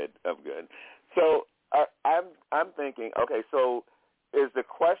 I'm good. So I'm thinking, okay, so is the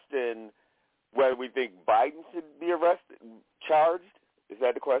question whether we think Biden should be charged? Is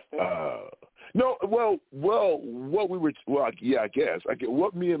that the question? No. Well, I guess.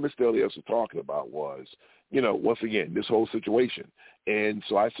 What me and Mr. Elias were talking about was, once again, this whole situation. And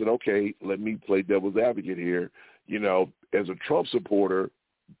so I said, okay, let me play devil's advocate here. As a Trump supporter,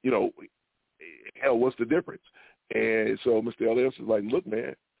 hell, what's the difference? And so Mr. Elias is like, look,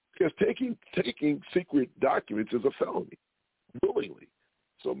 man, because taking secret documents is a felony, willingly.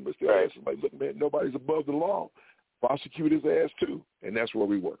 So Mr. Elias is like, look, man, nobody's above the law. Prosecute his ass too, and that's where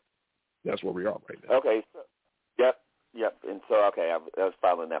we were. That's where we are right now. Okay. So, yep. And so, okay, I was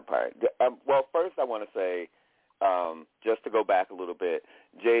following that part. Well, first I want to say, just to go back a little bit,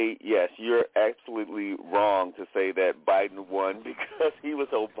 Jay, yes, you're absolutely wrong to say that Biden won because he was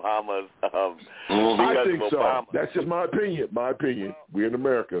Obama's. I think so. Obama. That's just my opinion. We're in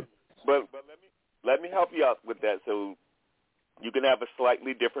America. But let me help you out with that so you can have a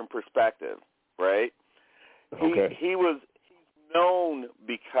slightly different perspective, right? Okay. He's known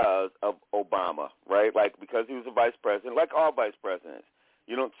because of Obama, right? Like because he was a vice president, like all vice presidents.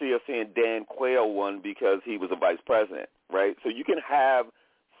 You don't see us saying Dan Quayle won because he was a vice president, right? So you can have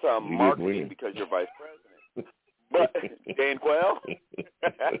some marketing because you're vice president. But Dan Quayle?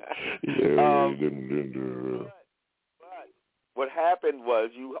 But what happened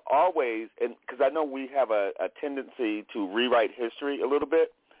was you always, and because I know we have a tendency to rewrite history a little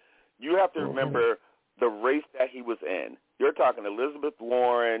bit, you have to remember the race that he was in. You're talking Elizabeth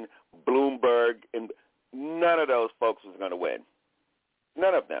Warren, Bloomberg, and none of those folks was going to win.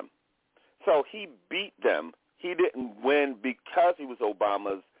 None of them. So he beat them. He didn't win because he was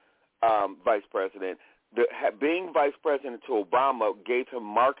Obama's vice president. Being vice president to Obama gave him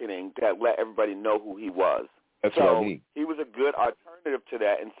marketing that let everybody know who he was. That's what I mean. He was a good alternative to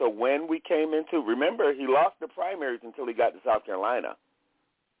that. And so when we came into, remember, he lost the primaries until he got to South Carolina.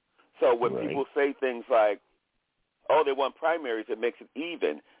 So when people say things like, oh, they won primaries, it makes it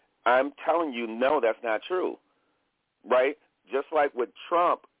even, I'm telling you, no, that's not true, right? Just like with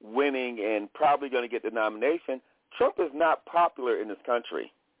Trump winning and probably going to get the nomination, Trump is not popular in this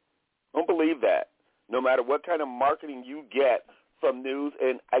country. Don't believe that. No matter what kind of marketing you get from news,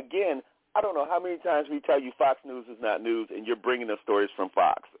 and again, I don't know how many times we tell you Fox News is not news, and you're bringing us stories from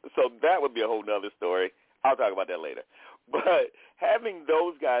Fox. So that would be a whole other story. I'll talk about that later. But having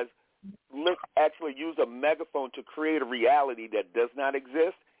those guys actually use a megaphone to create a reality that does not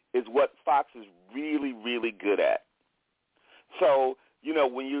exist is what Fox is really, really good at. So,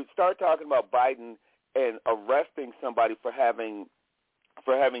 when you start talking about Biden and arresting somebody for having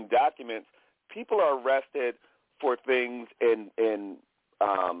documents, people are arrested for things and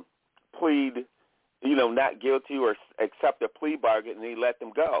plead, not guilty or accept a plea bargain, and they let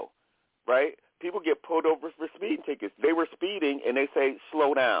them go, right? people get pulled over for speeding tickets. They were speeding, and they say,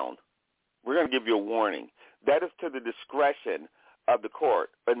 slow down. We're going to give you a warning. That is to the discretion of the court,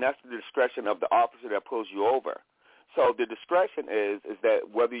 and that's the discretion of the officer that pulls you over. So the discretion is that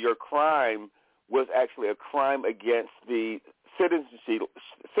whether your crime was actually a crime against the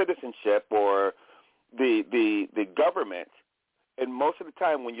citizenship or the government, and most of the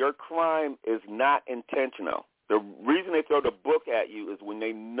time when your crime is not intentional, the reason they throw the book at you is when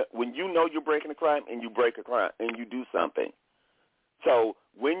you know you're breaking a crime and you break a crime and you do something. So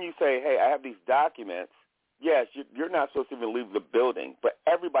when you say, hey, I have these documents, yes, you're not supposed to even leave the building, but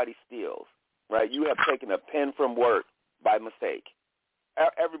everybody steals, right? You have taken a pen from work by mistake.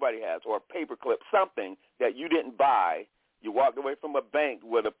 Everybody has, or a paper clip, something that you didn't buy. You walked away from a bank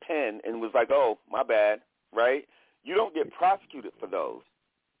with a pen and was like, oh, my bad, right? You don't get prosecuted for those.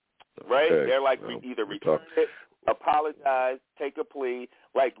 Right? Okay. They're like either return it, apologize, take a plea.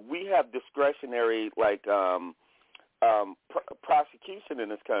 Like we have discretionary prosecution in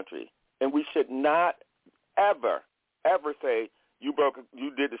this country, and we should not ever say you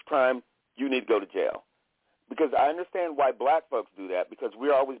did this crime, you need to go to jail. Because I understand why black folks do that, because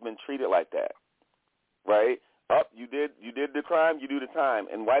we've always been treated like that, right? You did the crime, you do the time,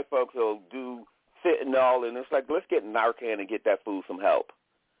 and white folks will do fentanyl, and it's like, let's get Narcan and get that fool some help.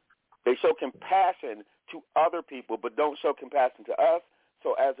 They show compassion to other people, but don't show compassion to us.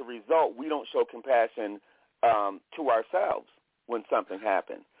 So as a result, we don't show compassion to ourselves when something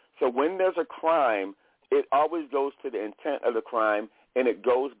happens. So when there's a crime, it always goes to the intent of the crime, and it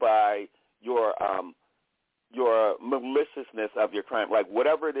goes by your maliciousness of your crime. Like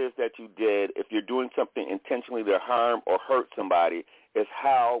whatever it is that you did, if you're doing something intentionally to harm or hurt somebody, is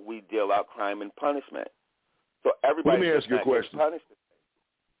how we deal out crime and punishment. So everybody. Let me ask you a question.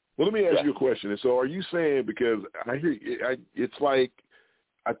 Well, let me ask you a question. And so are you saying, because I hear it's like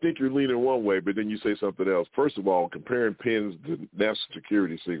I think you're leaning one way, but then you say something else. First of all, comparing pens to national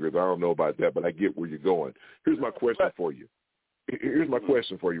security secrets, I don't know about that, but I get where you're going. Here's my question for you.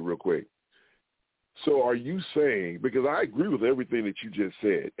 Real quick. So are you saying, because I agree with everything that you just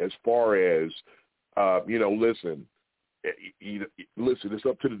said as far as, listen, it's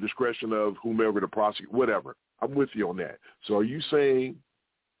up to the discretion of whomever to prosecute, whatever. I'm with you on that. So are you saying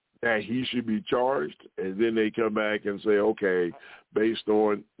that he should be charged, and then they come back and say, okay, based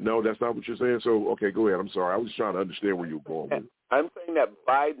on, no, that's not what you're saying? So, okay, go ahead. I'm sorry. I was trying to understand where you're going with it. I'm saying that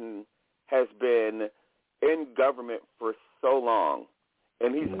Biden has been in government for so long,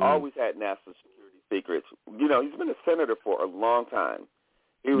 and he's always had national security secrets. You know, he's been a senator for a long time.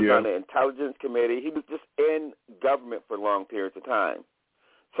 He was on the Intelligence Committee. He was just in government for long periods of time.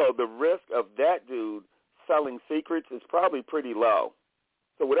 So the risk of that dude selling secrets is probably pretty low.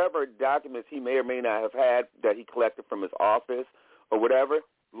 So whatever documents he may or may not have had that he collected from his office or whatever, as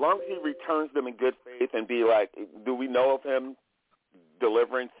long as he returns them in good faith and be like, do we know of him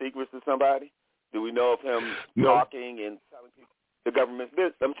delivering secrets to somebody? Do we know of him talking and telling people the government's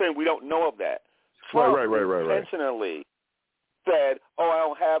business? I'm saying we don't know of that. Trump intentionally said, oh, I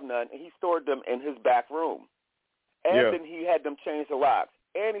don't have none, and he stored them in his back room. And then he had them change the locks,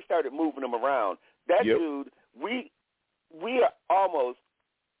 and he started moving them around. That dude, we are almost,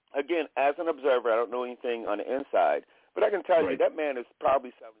 again, as an observer, I don't know anything on the inside, but I can tell you that man is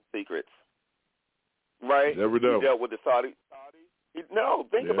probably selling secrets, right? Never know. He dealt with the Saudis.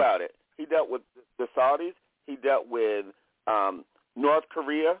 Think about it. He dealt with the Saudis. He dealt with North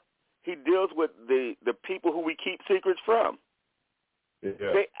Korea. He deals with the people who we keep secrets from.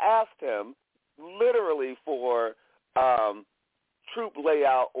 Yeah. They asked him literally for troop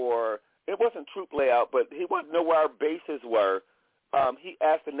layout, or it wasn't troop layout, but he wanted to know where our bases were. He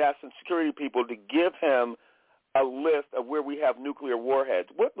asked the national security people to give him a list of where we have nuclear warheads.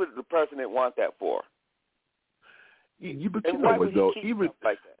 What would the president want that for? But you know what, though,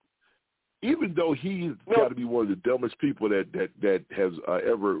 even though he's got to be one of the dumbest people that has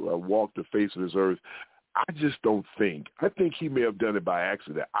ever walked the face of this earth, I just don't think. I think he may have done it by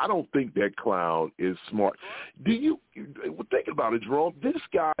accident. I don't think that clown is smart. Do you think about it, Jerome? This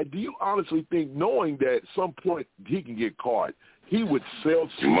guy, do you honestly think, knowing that at some point he can get caught, he would sell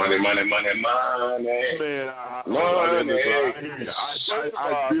money? Man,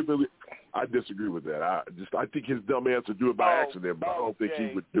 I disagree with that. I think his dumb ass would do it by accident, but I don't think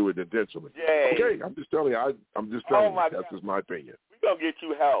he would do it intentionally. Okay, I'm just telling you. That's just my opinion. We're gonna get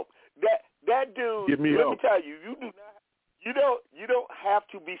you help. That dude. Give me let help. me tell you, you don't have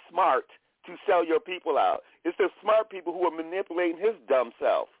to be smart to sell your people out. It's the smart people who are manipulating his dumb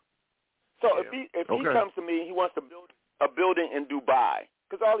self. So if he comes to me, he wants to build a building in Dubai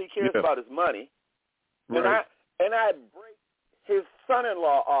because all he cares about is money. Right. And I break his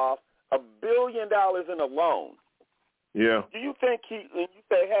son-in-law off $1 billion in a loan. Yeah. Do you think and you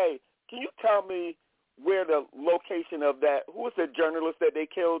say, hey, can you tell me where the location of that, who was the journalist that they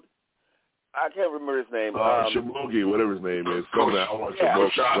killed? I can't remember his name. Shamogi, whatever his name is.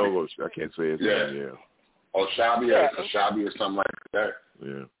 I can't say his name, yeah. Or Shabi or something like that.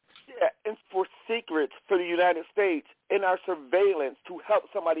 Yeah. Yeah, and for secrets for the United States in our surveillance to help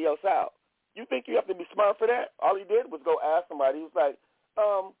somebody else out. You think you have to be smart for that? All he did was go ask somebody. He was like,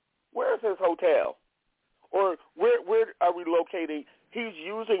 where's his hotel? Or where are we locating? He's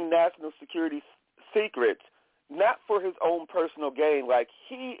using national security secrets not for his own personal gain, like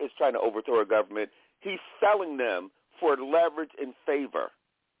he is trying to overthrow a government. He's selling them for leverage and favor.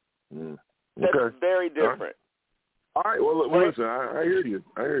 Okay. That's very different. All right. Well, listen, I hear you.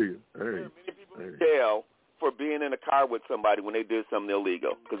 Many people in jail for being in a car with somebody when they did something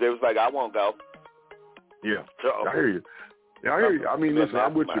illegal because they was like, I won't go. Yeah, I hear you. Yeah, I hear you. I mean, listen,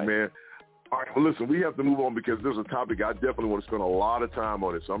 I'm with you, man. All right, well, listen, we have to move on because there's a topic I definitely want to spend a lot of time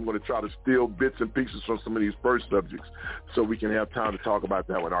on it. So I'm going to try to steal bits and pieces from some of these first subjects so we can have time to talk about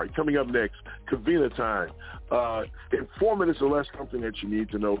that one. All right, coming up next, Kavina time. In 4 minutes or less, something that you need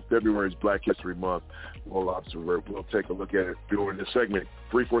to know. February is Black History Month. We'll take a look at it during this segment.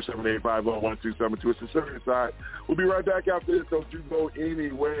 347-850-1272. It's the Seriouside. We'll be right back after this. Don't you go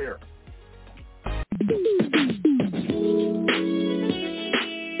anywhere.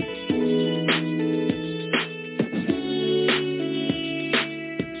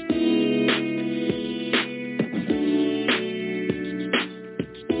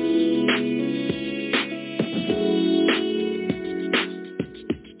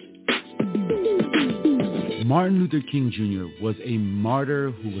 Martin Luther King Jr. was a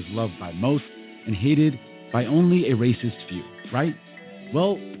martyr who was loved by most and hated by only a racist few, right?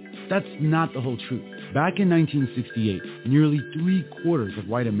 Well, that's not the whole truth. Back in 1968, nearly 3/4 of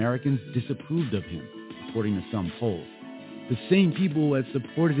white Americans disapproved of him, according to some polls. The same people who had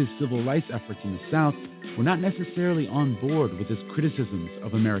supported his civil rights efforts in the South were not necessarily on board with his criticisms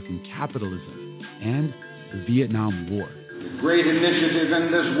of American capitalism and the Vietnam War. The great initiative in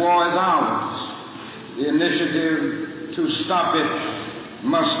this war is ours. The initiative to stop it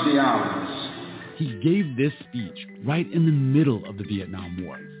must be ours. He gave this speech right in the middle of the Vietnam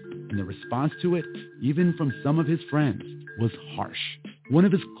War, and the response to it, even from some of his friends, was harsh. One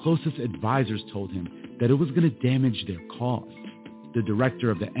of his closest advisors told him that it was going to damage their cause. The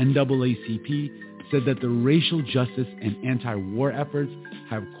director of the NAACP said that the racial justice and anti-war efforts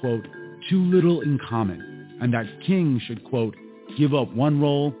have, quote, too little in common, and that King should, quote, give up one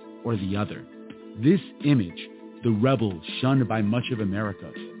role or the other. This image, the rebel shunned by much of America,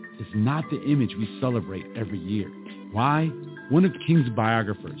 is not the image we celebrate every year. Why? One of King's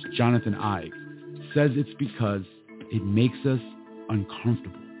biographers, Jonathan Ives, says it's because it makes us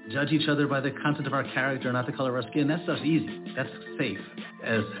uncomfortable. Judge each other by the content of our character, not the color of our skin. That stuff's easy. That's safe.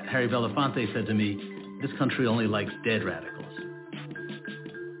 As Harry Belafonte said to me, this country only likes dead radicals.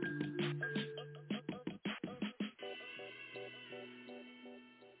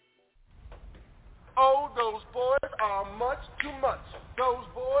 Oh, those boys are much too much. Those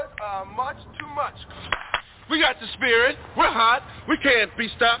boys are much too much. We got the spirit. We're hot. We can't be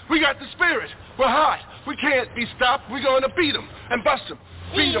stopped. We got the spirit. We're hot. We can't be stopped. We're going to beat them and bust them.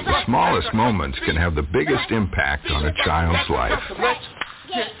 Beat them. The smallest moments can have the biggest impact on a child's life. Let's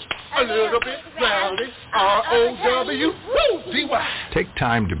get a little bit rowdy. R-O-W-D-Y. Take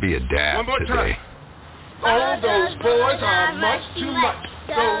time to be a dad today. Oh, those boys are much too much.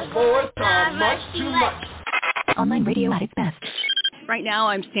 Those boys are much too much. Online radio at its best. Right now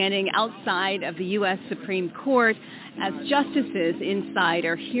I'm standing outside of the U.S. Supreme Court as justices inside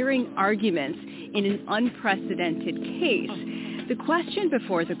are hearing arguments in an unprecedented case. The question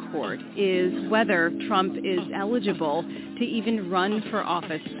before the court is whether Trump is eligible to even run for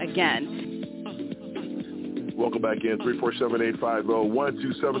office again. Welcome back in,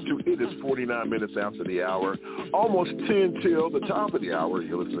 347-850-1272. It is 49 minutes after the hour, almost 10 till the top of the hour.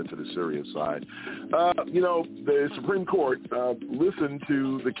 You're listening to the Serious Side. The Supreme Court listened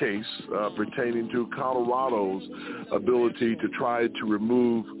to the case pertaining to Colorado's ability to try to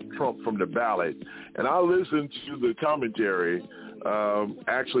remove Trump from the ballot. And I listened to the commentary,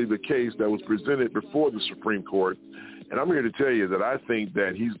 actually the case that was presented before the Supreme Court. And I'm here to tell you that I think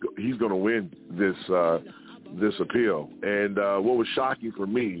that he's going to win this appeal. And what was shocking for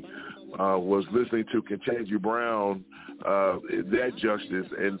me was listening to Ketanji Brown, that justice,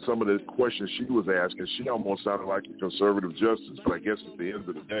 and some of the questions she was asking. She almost sounded like a conservative justice, but I guess at the end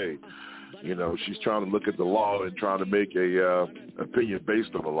of the day, she's trying to look at the law and trying to make a opinion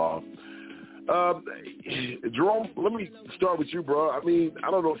based on the law. Jerome, let me start with you, bro. I mean,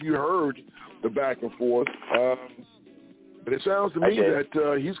 I don't know if you heard the back and forth, but it sounds to me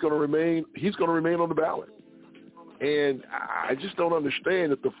that he's going to remain. He's going to remain on the ballot, and I just don't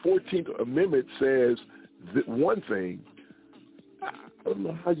understand that the 14th Amendment says that one thing. I don't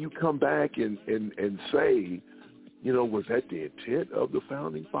know how you come back and say, you know, was that the intent of the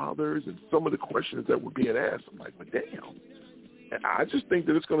founding fathers? And some of the questions that were being asked, I'm like, but damn. And I just think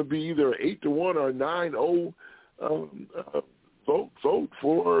that it's going to be either 8-1 or 9-0 vote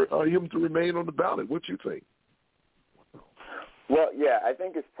for him to remain on the ballot. What you think? Well, yeah, I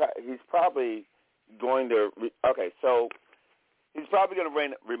think he's probably going to so he's probably going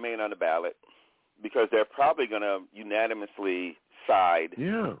to remain on the ballot because they're probably going to unanimously side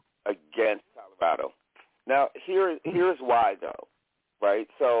against Colorado. Now, here's why, though, right?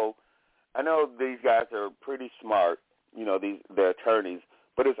 So I know these guys are pretty smart, you know, they're attorneys,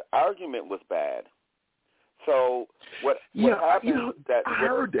 but his argument was bad. So what happened? You know, I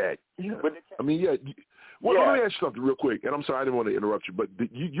heard that. Yeah. I mean, let me ask you something real quick, and I'm sorry I didn't want to interrupt you, but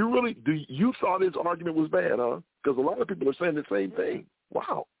you thought his argument was bad, huh? Because a lot of people are saying the same thing.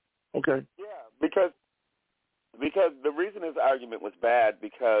 Wow. Okay. Yeah, because the reason his argument was bad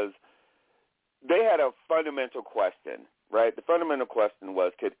because they had a fundamental question, right? The fundamental question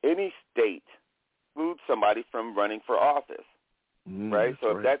was, could any state exclude somebody from running for office, right?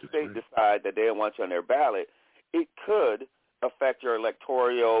 So if that state decide that they don't want you on their ballot, it could affect your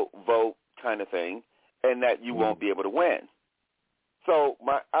electoral vote kind of thing, and that you won't be able to win. So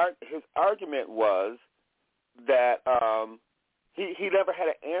his argument was that he never had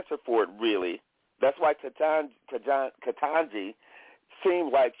an answer for it, really. That's why Ketanji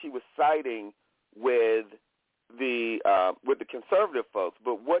seemed like she was siding with the conservative folks,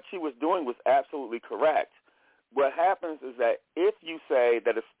 but what she was doing was absolutely correct. What happens is that if you say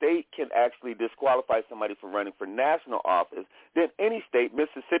that a state can actually disqualify somebody from running for national office, then any state,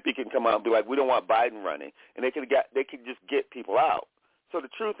 Mississippi, can come out and be like, we don't want Biden running, and they could just get people out. So the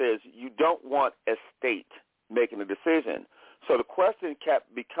truth is, you don't want a state making a decision. So the question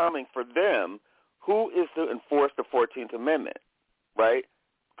kept becoming for them, who is to enforce the 14th Amendment, right?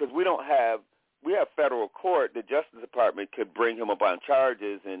 Because we have federal court. The Justice Department could bring him up on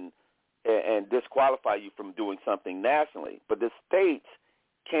charges and disqualify you from doing something nationally. But the states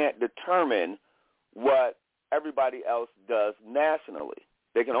can't determine what everybody else does nationally.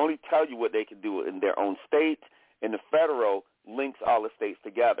 They can only tell you what they can do in their own state, and the federal links all the states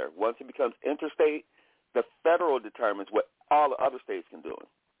together. Once it becomes interstate, the federal determines what all the other states can do.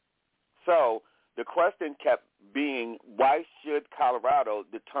 So the question kept being, why should Colorado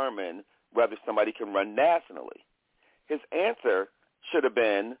determine whether somebody can run nationally? His answer should have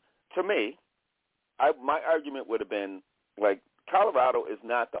been, to me, my argument would have been, like, Colorado is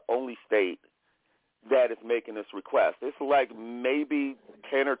not the only state that is making this request. It's like maybe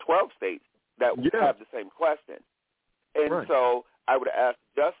 10 or 12 states that have the same question. And so I would ask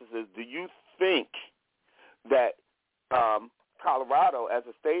justices, do you think that Colorado as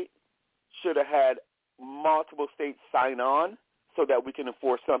a state should have had multiple states sign on so that we can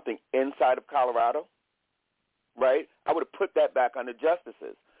enforce something inside of Colorado? Right? I would have put that back on the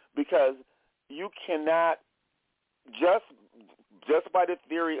justices because you cannot just by the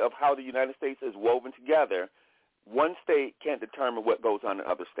theory of how the United States is woven together, one state can't determine what goes on in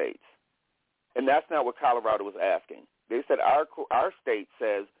other states. And that's not what Colorado was asking. They said our state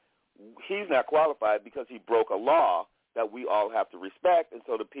says he's not qualified because he broke a law that we all have to respect, and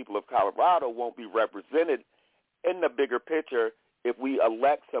so the people of Colorado won't be represented in the bigger picture if we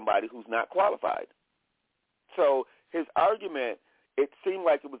elect somebody who's not qualified. So his argument, it seemed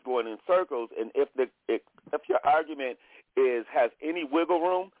like it was going in circles, and if your argument has any wiggle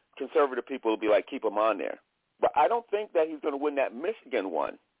room, conservative people will be like, keep him on there. But I don't think that he's going to win that Michigan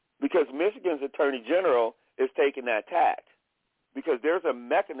one because Michigan's attorney general is taking that tack because there's a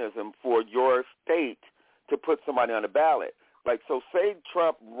mechanism for your state to put somebody on the ballot. Like, so say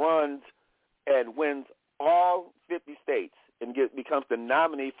Trump runs and wins all 50 states and becomes the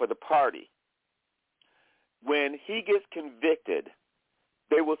nominee for the party. When he gets convicted,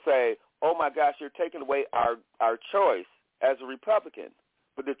 they will say, oh, my gosh, you're taking away our choice as a Republican.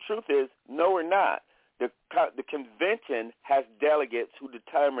 But the truth is, no, we're not. The convention has delegates who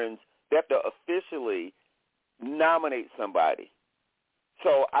determines they have to officially nominate somebody.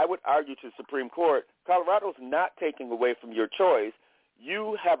 So I would argue to the Supreme Court, Colorado's not taking away from your choice.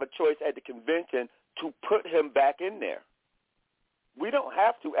 You have a choice at the convention to put him back in there. We don't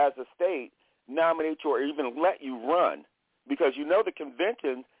have to, as a state, nominate you or even let you run because you know the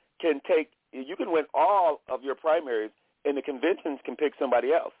convention you can win all of your primaries and the conventions can pick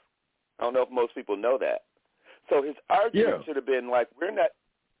somebody else. I don't know if most people know that. So his argument should have been like, we're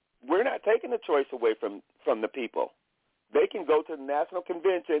not taking the choice away from the people. They can go to the national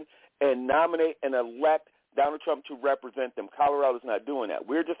convention and nominate and elect Donald Trump to represent them. Colorado's not doing that.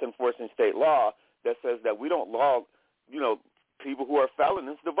 We're just enforcing state law that says that we don't law, people who are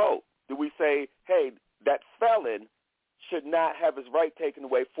felons to vote. Do we say, hey, that felon should not have his right taken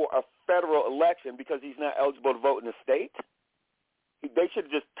away for a federal election because he's not eligible to vote in the state? They should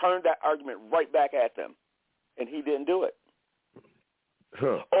have just turned that argument right back at them, and he didn't do it.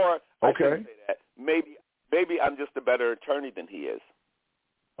 Huh. Or I shouldn't say that. Maybe I'm just a better attorney than he is.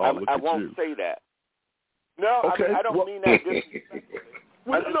 I won't say that. No, okay. I don't mean that disrespectfully.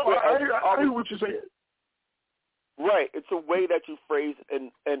 I hear what you're saying. Right. It's a way that you phrase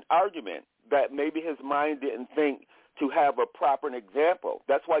an argument that maybe his mind didn't think to have a proper example.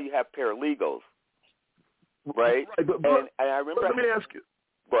 That's why you have paralegals. Right? But I remember. Let me ask you.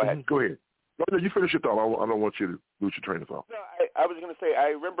 Go ahead. Go ahead. No, you finish your thought. I don't want you to lose your train of thought. No, I was going to say, I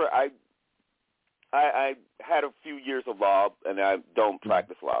remember I had a few years of law, and I don't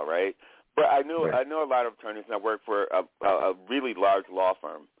practice law, right? But I knew a lot of attorneys, and I worked for a really large law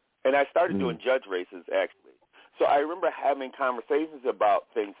firm. And I started doing judge races, actually. So I remember having conversations about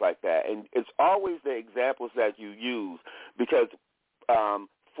things like that. And it's always the examples that you use because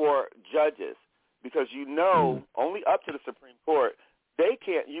for judges, because only up to the Supreme Court, they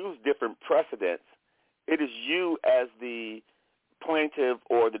can't use different precedents. It is you as the plaintiff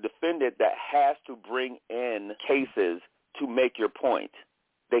or the defendant that has to bring in cases to make your point.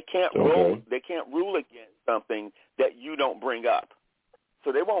 They can't rule against something that you don't bring up.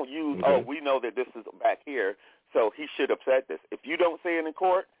 So they won't use, we know that this is back here, so he should have said this. If you don't say it in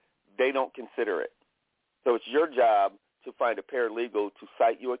court, they don't consider it. So it's your job to find a paralegal to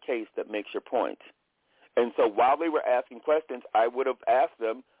cite you a case that makes your point. And so while they were asking questions, I would have asked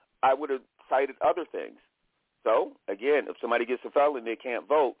them, I would have cited other things. So, again, if somebody gets a felony and they can't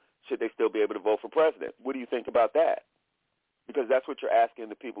vote, should they still be able to vote for president? What do you think about that? Because that's what you're asking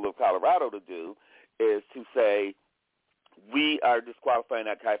the people of Colorado to do, is to say, we are disqualifying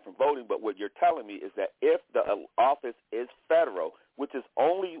that guy from voting, but what you're telling me is that if the office is federal, which is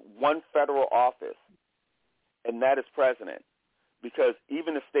only one federal office, and that is president, because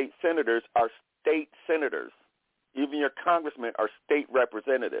even the state senators are state senators. Even your congressmen are state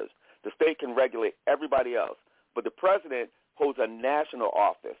representatives. The state can regulate everybody else, but the president holds a national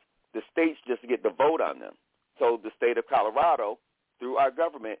office. The states just get the vote on them. So the state of Colorado, through our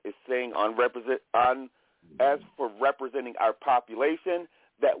government, is saying as for representing our population,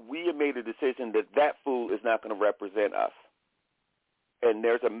 that we have made a decision that fool is not going to represent us. And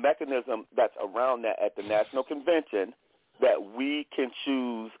there's a mechanism that's around that at the National Convention that we can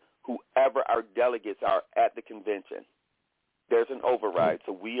choose whoever our delegates are at the convention. There's an override,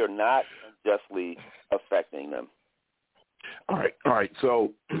 so we are not unjustly affecting them. All right.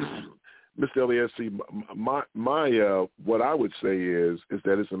 So, Mr. LASC, my what I would say is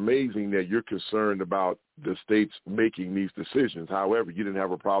that it's amazing that you're concerned about the states making these decisions. However, you didn't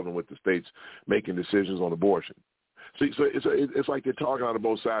have a problem with the states making decisions on abortion. So it's like they're talking out of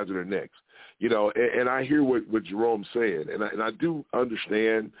both sides of their necks, and I hear what Jerome's saying, and I do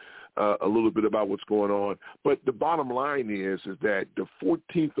understand a little bit about what's going on. But the bottom line is that the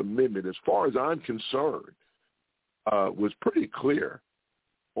 14th Amendment, as far as I'm concerned, was pretty clear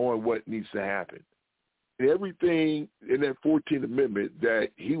on what needs to happen. And everything in that 14th Amendment that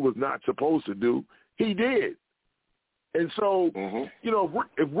he was not supposed to do, he did. And so,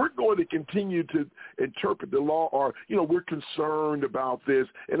 if we're going to continue to interpret the law, or, we're concerned about this,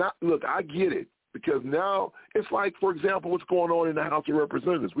 and I get it, because now it's like, for example, what's going on in the House of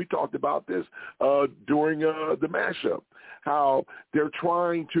Representatives. We talked about this during the mashup, how they're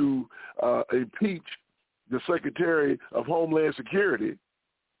trying to impeach the Secretary of Homeland Security.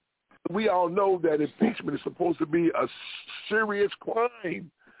 We all know that impeachment is supposed to be a serious crime.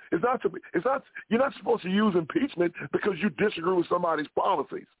 It's not. You're not supposed to use impeachment because you disagree with somebody's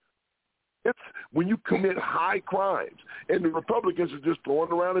policies. It's when you commit high crimes, and the Republicans are just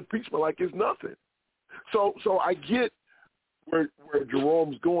throwing around impeachment like it's nothing. So I get where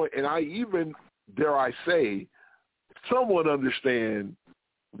Jerome's going, and I even, dare I say, somewhat understand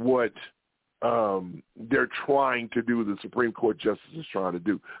what they're trying to do, the Supreme Court justice is trying to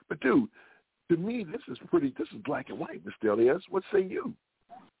do. But, dude, to me, this is black and white, Mr. Elias. What say you?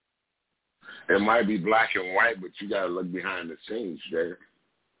 It might be black and white, but you got to look behind the scenes, Jay.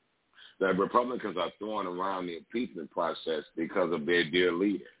 The Republicans are throwing around the impeachment process because of their dear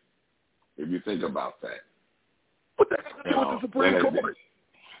leader, if you think about that. But that's what the Supreme Court.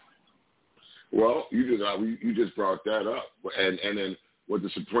 Well, you just brought that up. And then what the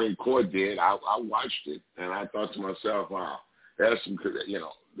Supreme Court did, I watched it, and I thought to myself, wow, there's some,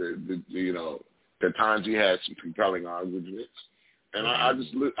 the times he had some compelling arguments, and I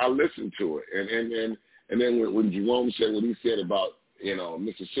listened to it, and then when Jerome said what he said about,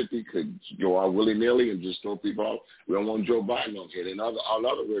 Mississippi could go out willy-nilly and just throw people off, we don't want Joe Biden on here, and all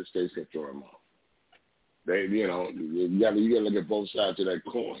other red states can throw him off. They, you got to look at both sides of that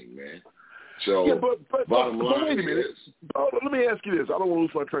coin, man. So, yeah, but bottom line wait a minute. is, let me ask you this. I don't want to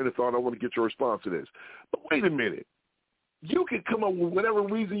lose my train of thought. I want to get your response to this. But wait a minute. You can come up with whatever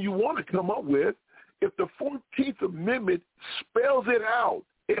reason you want to come up with. If the 14th Amendment spells it out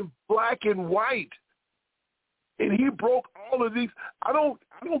in black and white, and he broke all of these, I don't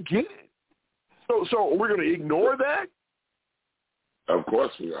get it. So we're going to ignore that? Of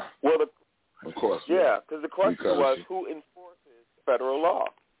course we are. Well, of course. Yeah, because the question was who enforces federal law?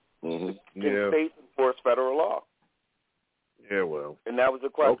 Mm-hmm. Can states enforce federal law? Yeah, well. And that was the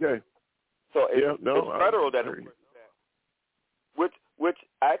question. Okay. So it's federal that enforces that, which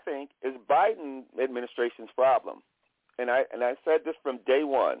I think is Biden administration's problem. And I said this from day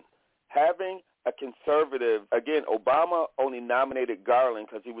one. Having a conservative, again, Obama only nominated Garland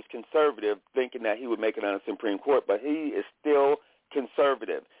because he was conservative, thinking that he would make it on the Supreme Court, but he is still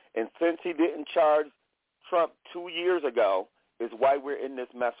conservative. And since he didn't charge Trump 2 years ago, is why we're in this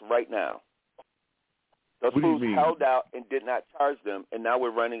mess right now. Those fools held out and did not charge them, and now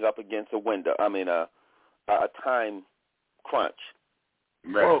we're running up against a time crunch.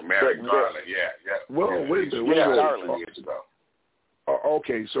 Merrick Garland, yeah. Well, wait a minute. Garland.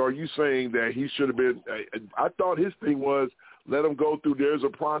 Okay, so are you saying that he should have been I thought his thing was let him go through, there's a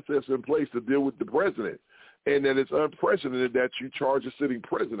process in place to deal with the president, and that it's unprecedented that you charge a sitting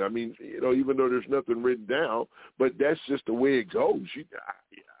president. I mean, even though there's nothing written down, but that's just the way it goes.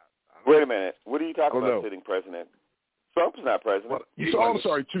 Wait a minute. What are you talking about, sitting president? Trump's not president. I'm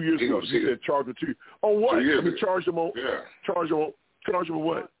sorry, 2 years ago. You said charge him 2. On what? Charge him on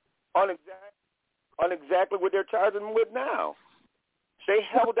what? On exactly what they're charging him with now. They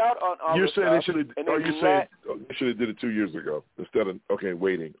held out on all You're this saying stuff. You're saying they should have did it 2 years ago instead of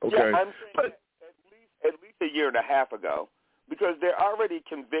waiting. Okay. Yeah, I'm saying at least a year and a half ago, because they're already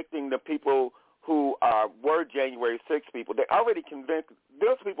convicting the people who were January 6 people. They already convicted.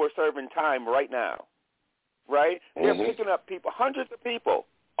 Those people are serving time right now, right? They're picking up people, hundreds of people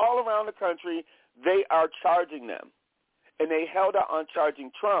all around the country. They are charging them, and they held out on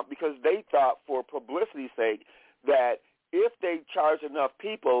charging Trump because they thought, for publicity's sake, that if they charge enough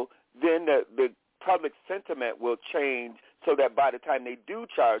people, then the public sentiment will change so that by the time they do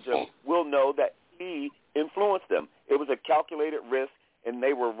charge them, we'll know that he influenced them. It was a calculated risk, and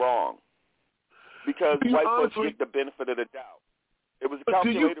they were wrong because white folks get the benefit of the doubt. It was a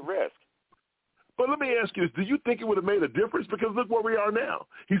calculated risk. But let me ask you this. Do you think it would have made a difference? Because look where we are now.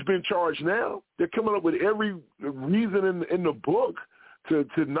 He's been charged now. They're coming up with every reason in the book to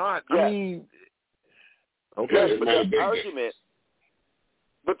not, yeah. I mean... Okay, but their argument.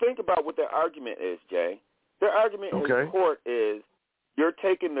 But think about what their argument is, Jay. Their argument in court is you're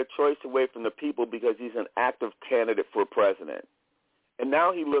taking the choice away from the people because he's an active candidate for president, and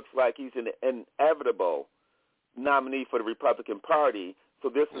now he looks like he's an inevitable nominee for the Republican Party. So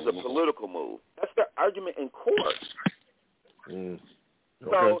this is a political move. That's their argument in court.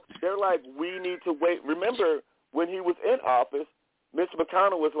 So they're like, we need to wait. Remember when he was in office, Mr.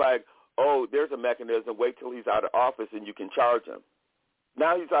 McConnell was like, oh, there's a mechanism, wait till he's out of office and you can charge him.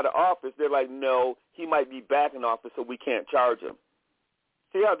 Now he's out of office, they're like, no, he might be back in office so we can't charge him.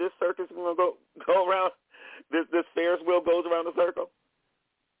 See how this circus is going to go around? This Ferris wheel goes around the circle?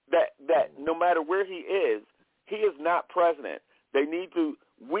 That no matter where he is not president. We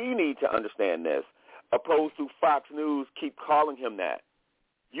need to understand this, opposed to Fox News keep calling him that.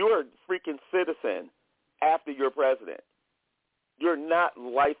 You're a freaking citizen after you're president. You're not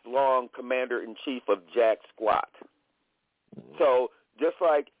lifelong commander-in-chief of jack squat. So just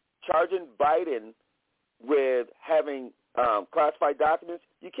like charging Biden with having classified documents,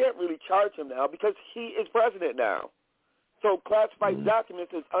 you can't really charge him now because he is president now. So classified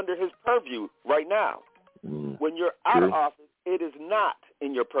documents is under his purview right now. When you're out of office, it is not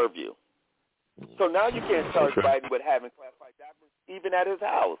in your purview. So now you can't charge Biden with having classified documents even at his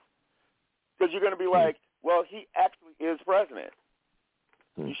house because you're going to be like, well, he actually is president.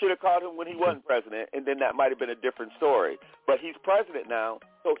 You should have called him when he wasn't president, and then that might have been a different story. But he's president now,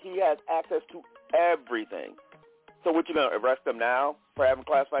 so he has access to everything. So what, you going to arrest him now for having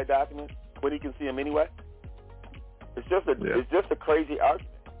classified documents when he can see him anyway? It's just a crazy argument.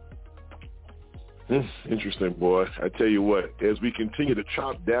 Interesting, boy. I tell you what, as we continue to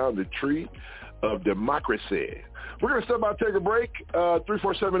chop down the tree of democracy, We're going to step out, take a break.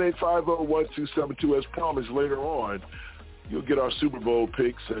 347-850-1272. As promised, later on, you'll get our Super Bowl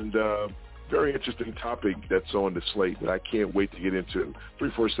picks and very interesting topic that's on the slate that I can't wait to get into.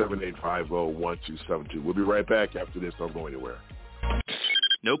 347-850-1272. We'll be right back after this. Don't go anywhere.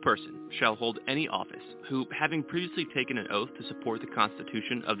 No person shall hold any office who, having previously taken an oath to support the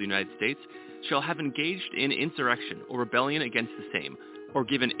Constitution of the United States, shall have engaged in insurrection or rebellion against the same, or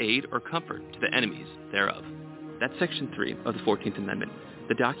given aid or comfort to the enemies thereof. That's Section 3 of the 14th Amendment,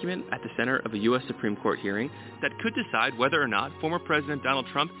 the document at the center of a U.S. Supreme Court hearing that could decide whether or not former President Donald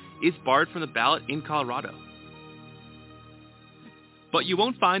Trump is barred from the ballot in Colorado. But you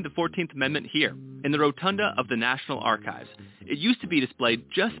won't find the 14th Amendment here, in the rotunda of the National Archives. It used to be displayed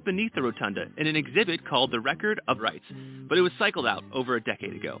just beneath the rotunda in an exhibit called the Record of Rights, but it was cycled out over a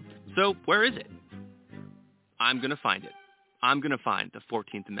decade ago. So where is it? I'm going to find it. I'm going to find the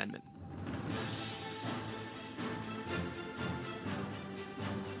 14th Amendment.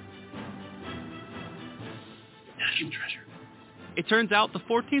 National treasure. It turns out the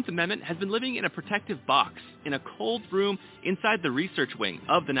 14th Amendment has been living in a protective box in a cold room inside the research wing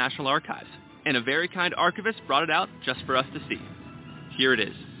of the National Archives, and a very kind archivist brought it out just for us to see. Here it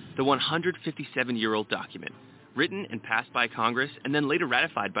is, the 157-year-old document, written and passed by Congress and then later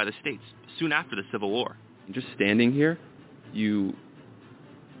ratified by the states soon after the Civil War. Just standing here, you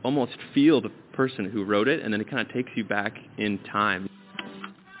almost feel the person who wrote it, and then it kind of takes you back in time.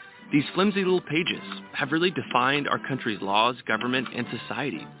 These flimsy little pages have really defined our country's laws, government, and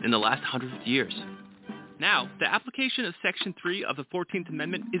society in the last 100 years. Now, the application of Section 3 of the 14th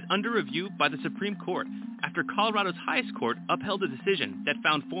Amendment is under review by the Supreme Court after Colorado's highest court upheld a decision that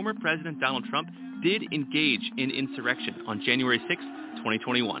found former President Donald Trump did engage in insurrection on January 6,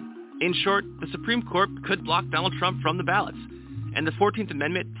 2021. In short, the Supreme Court could block Donald Trump from the ballots, and the 14th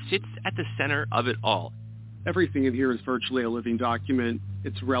Amendment sits at the center of it all. Everything in here is virtually a living document.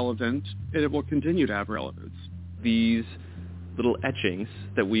 It's relevant, and it will continue to have relevance. These little etchings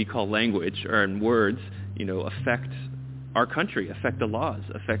that we call language or in words, affect our country, affect the laws,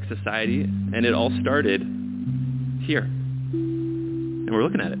 affect society, and it all started here. And we're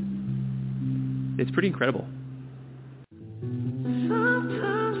looking at it. It's pretty incredible.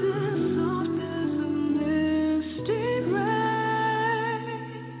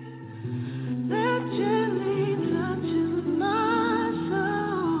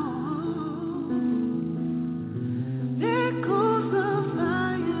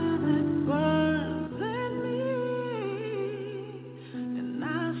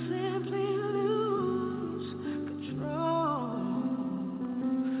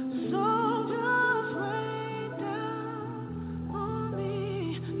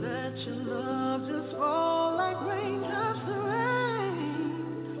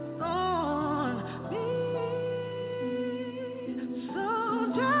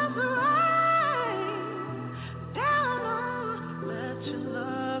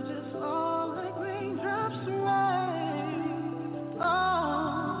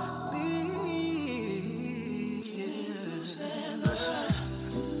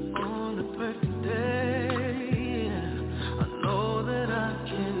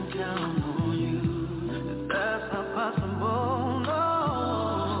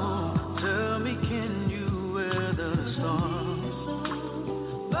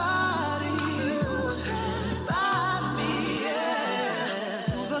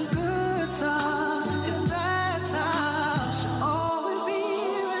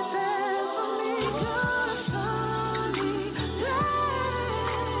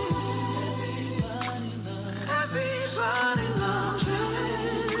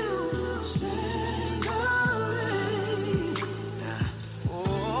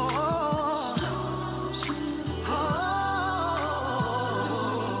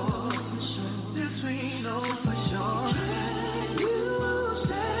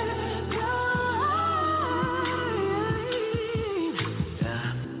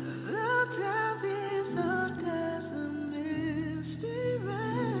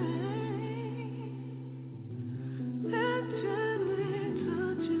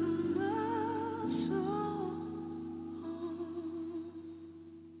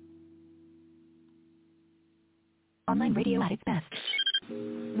 Online radio at its best.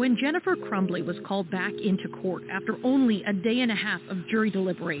 When Jennifer Crumbley was called back into court after only a day and a half of jury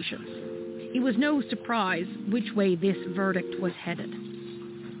deliberations, it was no surprise which way this verdict was headed.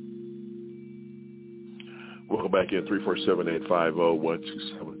 Welcome back in,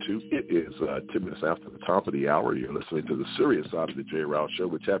 347-850-1272. It is 10 minutes after the top of the hour. You're listening to the Serious Side of the Jrilshow,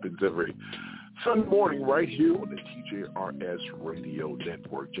 which happens every Sunday morning right here on the TJRS Radio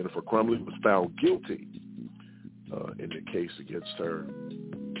Network. Jennifer Crumbley was found guilty in the case against her.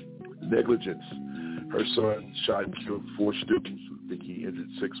 Negligence. Her son shot and killed 4 students. I think he injured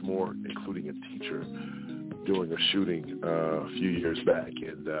 6 more, including a teacher, during a shooting a few years back.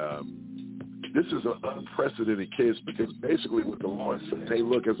 And this is an unprecedented case because basically what the law is saying, hey,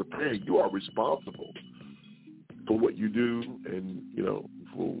 look, as a parent, you are responsible for what you do and,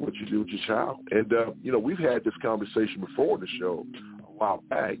 for what you do with your child. And, we've had this conversation before in the show a while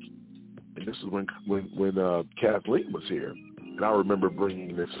back, and this is when Kathleen was here. And I remember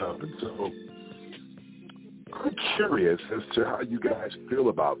bringing this up. And so I'm curious as to how you guys feel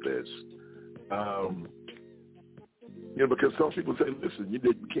about this. Because some people say, listen, you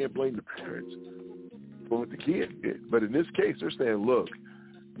can't blame the parents for what the kid did. But in this case, they're saying, look,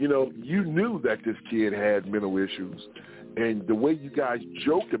 you knew that this kid had mental issues. And the way you guys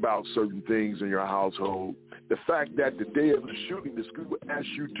joked about certain things in your household, the fact that the day of the shooting, the school asked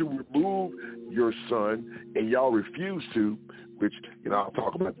you to remove your son and y'all refused to, which, I'll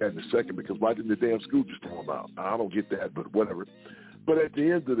talk about that in a second, because why didn't the damn school just throw him out? I don't get that, but whatever. But at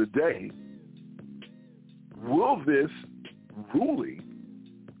the end of the day, will this ruling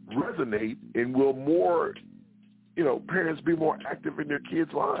resonate and will more, parents be more active in their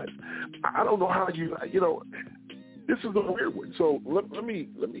kids' lives? I don't know how this is a weird one. So let me,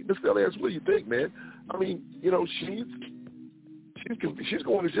 Ms. Elias, what do you think, man? I mean, she's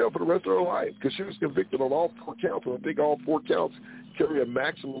going to jail for the rest of her life because she was convicted on all 4 counts. And I think all 4 counts carry a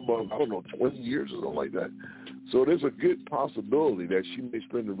maximum of, 20 years or something like that. So there's a good possibility that she may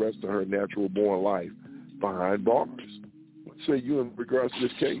spend the rest of her natural born life behind bars. What say you in regards to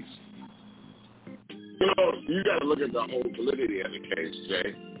this case? You got to look at the whole validity of the case,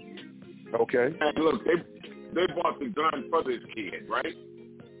 Jay. Okay. And look, they bought the gun for this kid, right?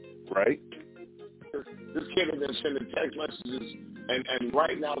 Right. This kid has been sending text messages and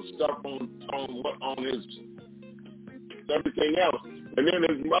writing out stuff on his everything else. And then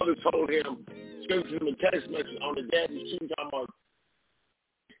his mother told him, sent him a text message on the day of the shooting, talking about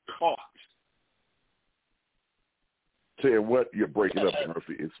caught. Saying what? You're breaking up,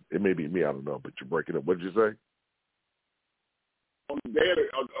 Murphy. It may be me, I don't know, but you're breaking up. What did you say? On the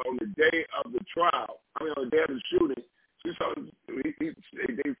day of the trial, on the day of the shooting, he sent the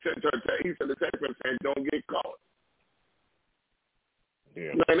text message saying, "Don't get caught."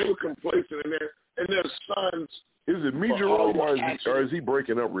 Yeah. Man, they were complacent in their sons. Is it me, Jerome, or is he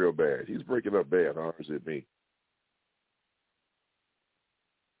breaking up real bad? He's breaking up bad, or is it me?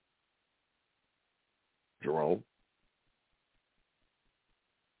 Jerome?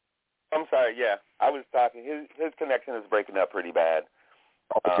 I'm sorry, yeah. I was talking. His connection is breaking up pretty bad.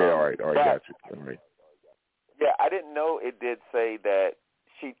 Okay, all right, got you. All right. Yeah, I didn't know it did say that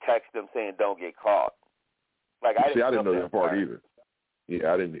she texted him saying don't get caught. I didn't know that part either.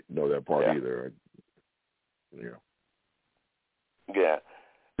 Yeah, I didn't know that part either. Yeah. Yeah.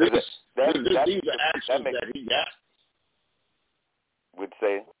 These are actions that he got. Would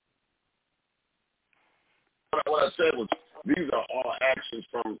say. What I said was, these are all actions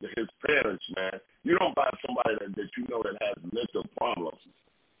from his parents, man. You don't buy somebody that you know that has mental problems.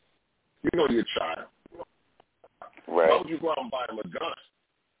 You know your child. Right. Why would you go out and buy him a gun?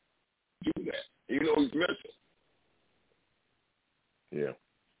 Do that. You know he's missing. Yeah.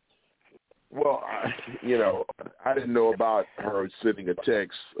 Well, I didn't know about her sending a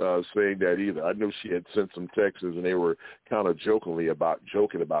text saying that either. I know she had sent some texts and they were kind of joking about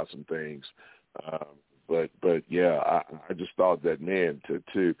some things. But yeah, I just thought that, man,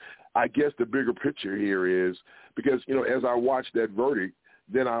 to I guess the bigger picture here is because, as I watched that verdict,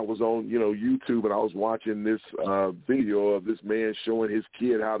 then I was on, YouTube and I was watching this video of this man showing his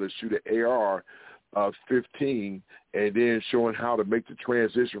kid how to shoot an AR-15 and then showing how to make the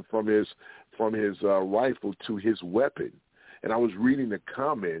transition from his rifle to his weapon. And I was reading the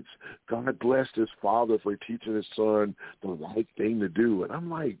comments. God blessed his father for teaching his son the right thing to do. And I'm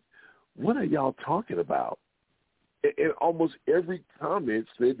like, what are y'all talking about? And almost every comment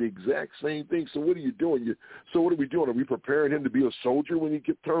said the exact same thing. So what are you doing? So what are we doing? Are we preparing him to be a soldier when he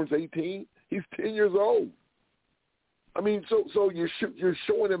turns 18? He's 10 years old. I mean, so you're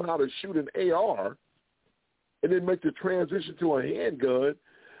showing him how to shoot an AR and then make the transition to a handgun.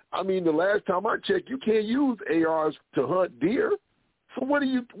 I mean, the last time I checked, you can't use ARs to hunt deer. So what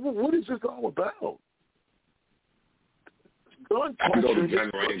is this all about? Gun culture is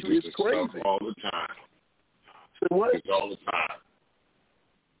crazy. All the time. Say what? Just all the time.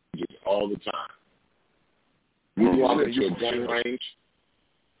 Just all the time. You walk into a gun range.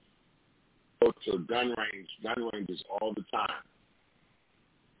 Go to a gun range. Gun ranges all the time.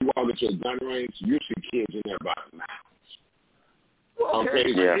 You walk into a gun range, you see kids in there by the miles.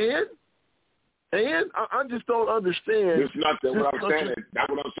 Okay, man. And I just don't understand. It's not that what I'm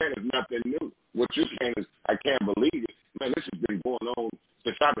saying is nothing new. What you're saying is I can't believe it. Man, this has been going on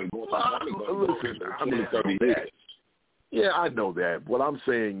since I've been going on. Listen, 30 years. Yeah, I know that. What I'm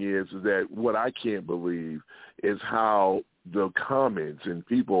saying is that what I can't believe is how the comments and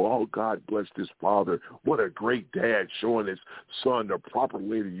people, oh, God bless this father. What a great dad showing his son the proper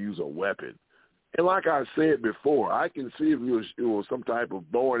way to use a weapon. And like I said before, I can see if it was some type of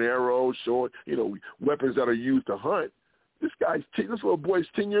bow and arrow showing, weapons that are used to hunt. This little boy's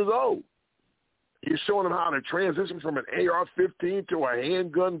 10 years old. You're showing him how to transition from an AR-15 to a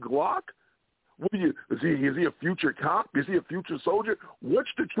handgun Glock? Is he a future cop? Is he a future soldier?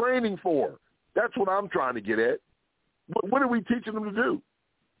 What's the training for? That's what I'm trying to get at. What are we teaching them to do?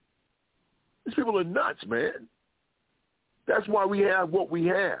 These people are nuts, man. That's why we have what we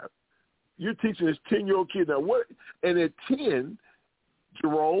have. You're teaching this 10-year-old kid. Now what? And at 10,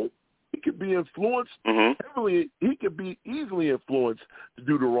 Jerome, he could be influenced heavily. He could be easily influenced to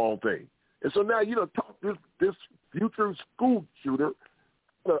do the wrong thing. And so now, talk this future school shooter.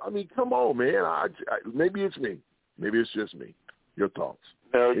 I mean, come on, man. Maybe it's me. Maybe it's just me. Your thoughts?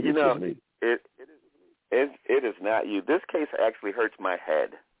 No, it is not you. This case actually hurts my head.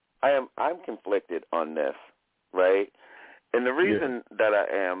 I'm conflicted on this, right? And the reason that I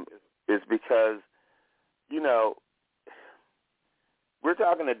am is because, we're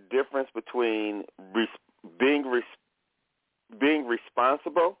talking a difference between being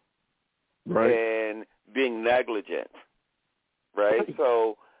responsible and being negligent, right?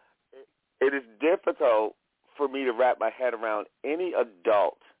 So it is difficult for me to wrap my head around any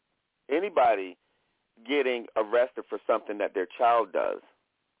adult, anybody getting arrested for something that their child does.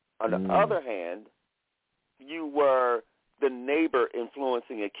 On the other hand, you were the neighbor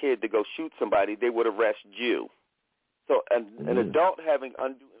influencing a kid to go shoot somebody, they would arrest you. So an adult having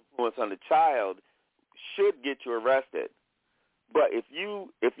undue influence on a child should get you arrested. But if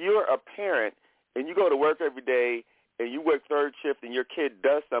you're a parent and you go to work every day and you work third shift and your kid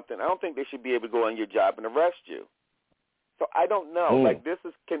does something, I don't think they should be able to go on your job and arrest you. So I don't know. Like this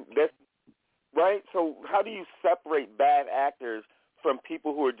right? So how do you separate bad actors from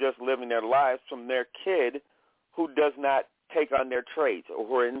people who are just living their lives from their kid who does not take on their traits or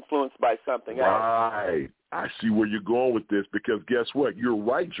who are influenced by something else? Right. I see where you're going with this because guess what? You're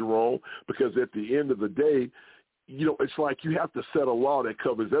right, Jerome, because at the end of the day, it's like you have to set a law that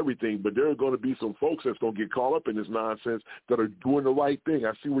covers everything, but there are going to be some folks that's going to get caught up in this nonsense that are doing the right thing.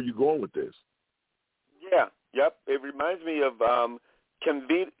 I see where you're going with this. Yeah. Yep. It reminds me of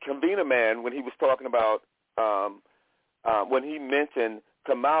Convena Man when he was talking about when he mentioned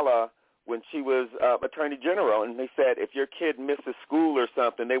Kamala when she was Attorney General, and they said if your kid misses school or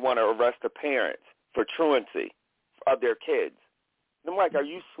something, they want to arrest the parents for truancy of their kids. And I'm like, are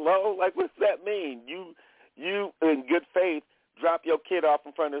you slow? Like, what's that mean? You in good faith drop your kid off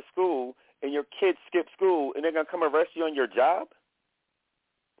in front of school, and your kid skips school, and they're gonna come arrest you on your job?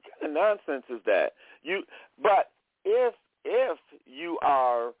 What kind of nonsense is that? But if you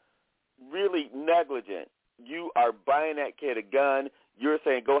are really negligent, you are buying that kid a gun, you're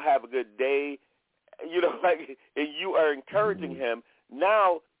saying go have a good day, and you are encouraging him.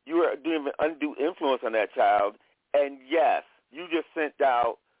 Now you are doing an undue influence on that child, and yes, you just sent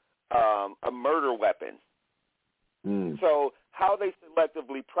out a murder weapon. So how they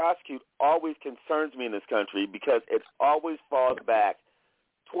selectively prosecute always concerns me in this country because it always falls back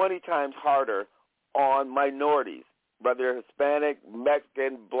 20 times harder on minorities, whether they're Hispanic,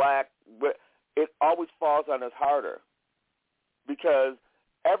 Mexican, Black. It always falls on us harder because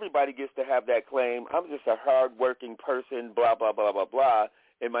everybody gets to have that claim, I'm just a hard-working person, blah, blah, blah, blah, blah,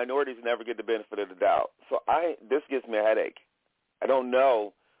 and minorities never get the benefit of the doubt. So this gives me a headache. I don't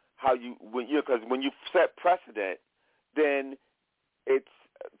know how because when you set precedent, then it's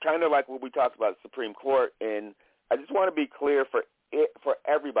kind of like what we talked about the Supreme Court, and I just want to be clear for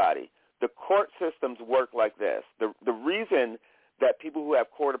everybody. The court systems work like this. The reason that people who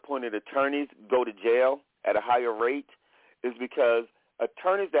have court-appointed attorneys go to jail at a higher rate is because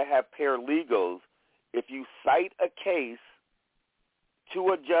attorneys that have paralegals, if you cite a case to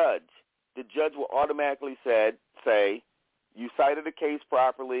a judge, the judge will automatically say, you cited a case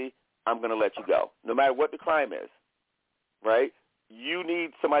properly, I'm going to let you go, no matter what the crime is, right? You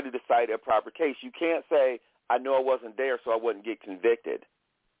need somebody to cite a proper case. You can't say, I know I wasn't there, so I wouldn't get convicted.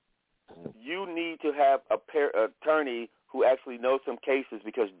 You need to have an attorney who actually knows some cases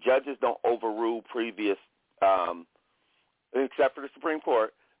because judges don't overrule previous, except for the Supreme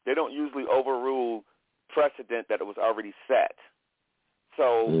Court, they don't usually overrule precedent that it was already set.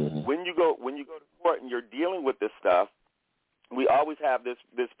 So when you go to court and you're dealing with this stuff, we always have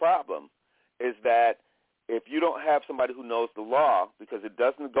this problem. is that if you don't have somebody who knows the law, because it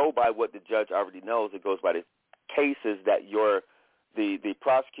doesn't go by what the judge already knows, it goes by the cases that the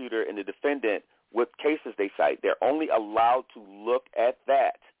prosecutor and the defendant, what cases they cite. They're only allowed to look at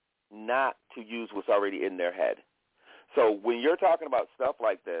that, not to use what's already in their head. So when you're talking about stuff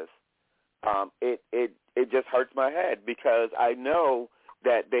like this, it just hurts my head, because I know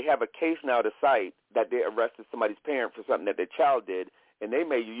that they have a case now to cite that they arrested somebody's parent for something that their child did, and they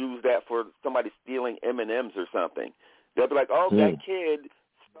may use that for somebody stealing M&Ms or something. They'll be like, oh, that kid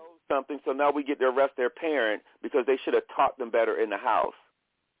stole something, so now we get to arrest their parent because they should have taught them better in the house.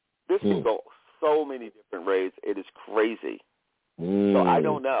 This can go so many different ways. It is crazy. So I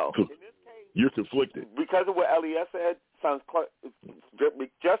don't know. In this case, you're conflicted. Because of what Elias said,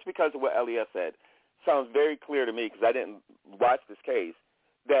 just because of what Elias said, sounds very clear to me, because I didn't watch this case,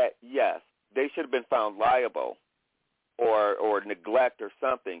 that, yes, they should have been found liable or neglect or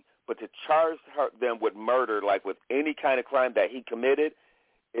something, but to charge them with murder, like with any kind of crime that he committed,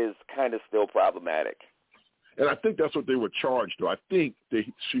 is kind of still problematic. And I think that's what they were charged with. I think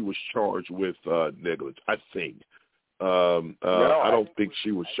she was charged with negligence. I think. I don't think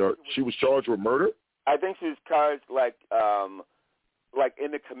she was charged. She was charged with murder? I think she was charged like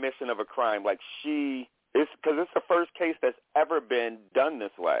in the commission of a crime. Like because it's the first case that's ever been done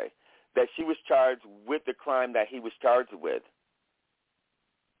this way, that she was charged with the crime that he was charged with.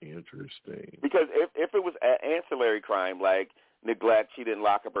 Interesting. Because if it was an ancillary crime like neglect, she didn't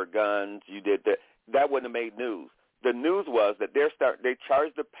lock up her guns, you did that wouldn't have made news. The news was that they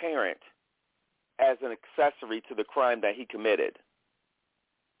charged the parent as an accessory to the crime that he committed.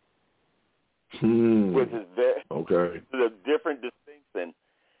 Which is a different distinction,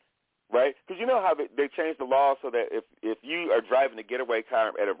 right? Because you know how they changed the law so that if you are driving a getaway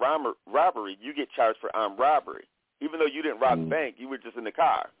car at a robbery, you get charged for armed robbery. Even though you didn't rob the bank, you were just in the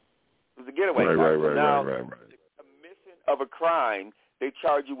car. It was a getaway car. Now, the commission of a crime, they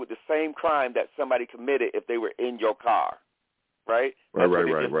charge you with the same crime that somebody committed if they were in your car, right?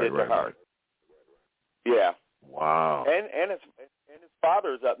 Right. Yeah. Wow. And his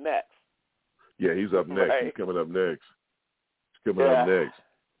father's up next. Yeah, he's up next. Right. He's coming up next. Up next.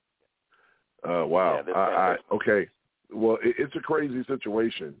 Wow. Yeah, okay. Well, it's a crazy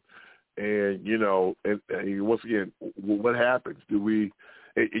situation. And, and once again, what happens? And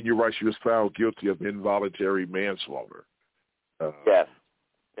you're right, she was found guilty of involuntary manslaughter. Yes.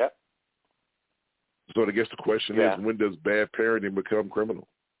 Yep. So I guess the question is, when does bad parenting become criminal?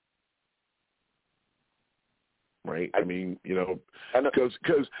 Right? I mean, because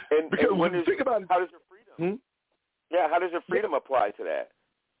when you think about it, how does your freedom? Yeah, how does your freedom apply to that?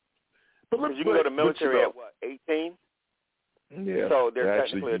 Because you can go to military at what, 18? Yeah. So they're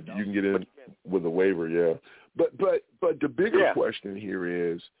actually, you can get in with a waiver. Yeah. But the bigger question here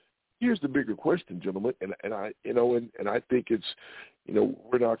is, here's the bigger question, gentlemen, and I think it's,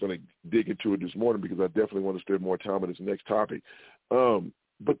 we're not going to dig into it this morning because I definitely want to spend more time on this next topic.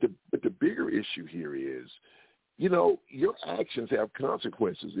 But the bigger issue here is, your actions have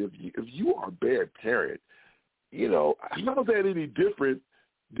consequences. If you are a bad parent, how is that any different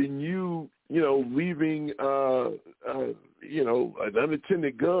than you leaving an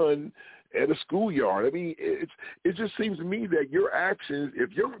unattended gun at a schoolyard? I mean, it just seems to me that your actions,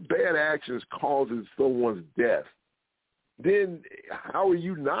 if your bad actions causes someone's death, then how are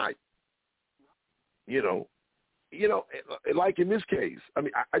you not, like in this case? I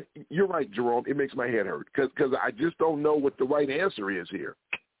mean, you're right, Jerome. It makes my head hurt because I just don't know what the right answer is here.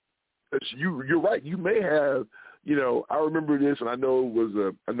 You're right. You may have, I remember this, and I know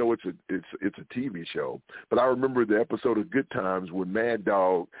it's a TV show, but I remember the episode of Good Times when Mad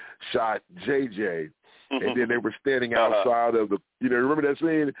Dog shot JJ, and then they were standing outside of the, remember that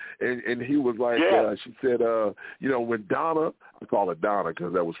scene? And he was like, she said, when Donna, I call her Donna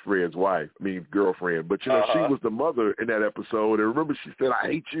because that was Fred's wife, girlfriend, but she was the mother in that episode. And remember, she said, I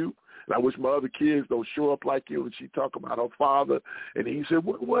hate you. And I wish my other kids don't show up like you. And she talked about her father. And he said,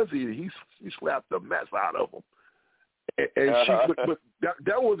 what was he? He slapped the mess out of him. And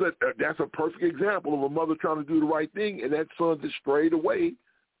that's a perfect example of a mother trying to do the right thing, and that son just strayed away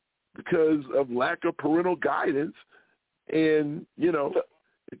because of lack of parental guidance. And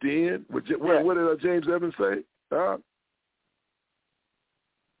at the end, what did James Evans say?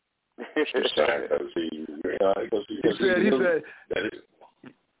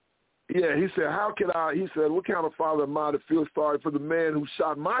 He said, how can I? He said, what kind of father am I to feel sorry for the man who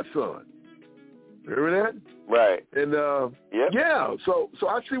shot my son? Remember that? Right. And so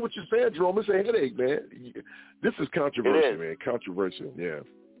I see what you're saying, Jerome. It's a headache, man. This is controversial, man. Controversial, yeah.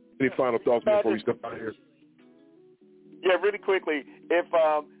 Any final thoughts before we step out of here? Yeah, really quickly. If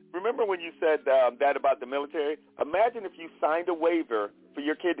remember when you said that about the military? Imagine if you signed a waiver for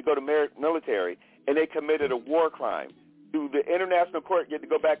your kid to go to military and they committed a war crime. Do the international court get to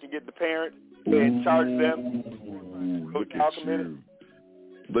go back and get the parent and charge them? Look at you.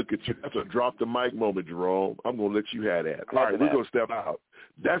 Look at you. That's a drop the mic moment, Jerome. I'm going to let you have that. All right, we're going to step out.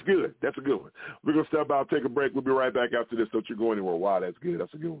 That's good. That's a good one. We're going to step out, take a break. We'll be right back after this. Don't you go anywhere. Wow, that's good.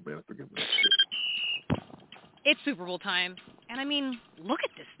 That's a good one, man. That's a good one. It's Super Bowl time, and I mean, look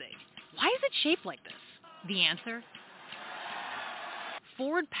at this thing. Why is it shaped like this? The answer?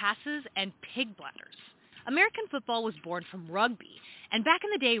 Forward passes and pig bladders. American football was born from rugby, and back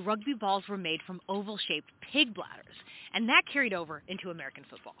in the day, rugby balls were made from oval-shaped pig bladders, and that carried over into American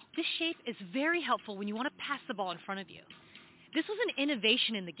football. This shape is very helpful when you want to pass the ball in front of you. This was an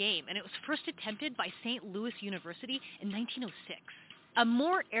innovation in the game, and it was first attempted by St. Louis University in 1906. A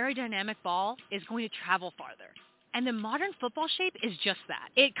more aerodynamic ball is going to travel farther, and the modern football shape is just that.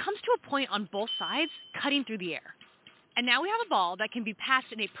 It comes to a point on both sides, cutting through the air. And now we have a ball that can be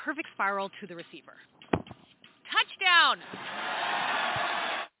passed in a perfect spiral to the receiver. Touchdown!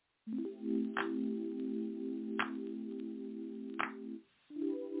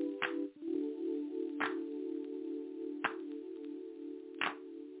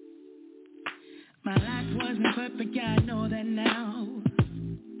 My life wasn't perfect, I know that now.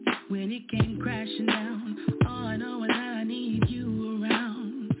 When it came crashing down, all I know is that I need you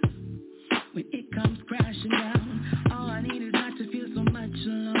around. When it comes crashing down, all I need is not to feel so much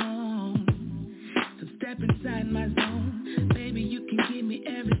alone. So step inside my zone, baby, you can give me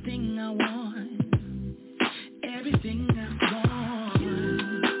everything I want. Everything I want.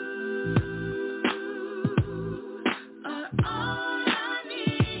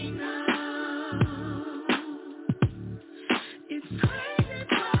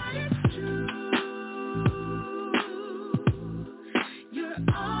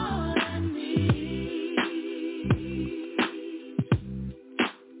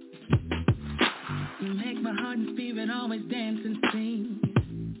 Always dance and sing.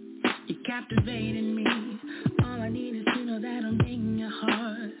 You're captivating me. All I need is to know that I'm in your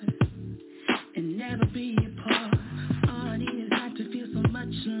heart and never be apart. All I need is not to feel so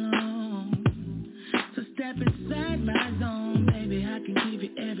much alone. So step inside my zone, baby. I can give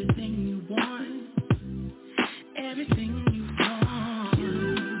you everything you want. Everything you want.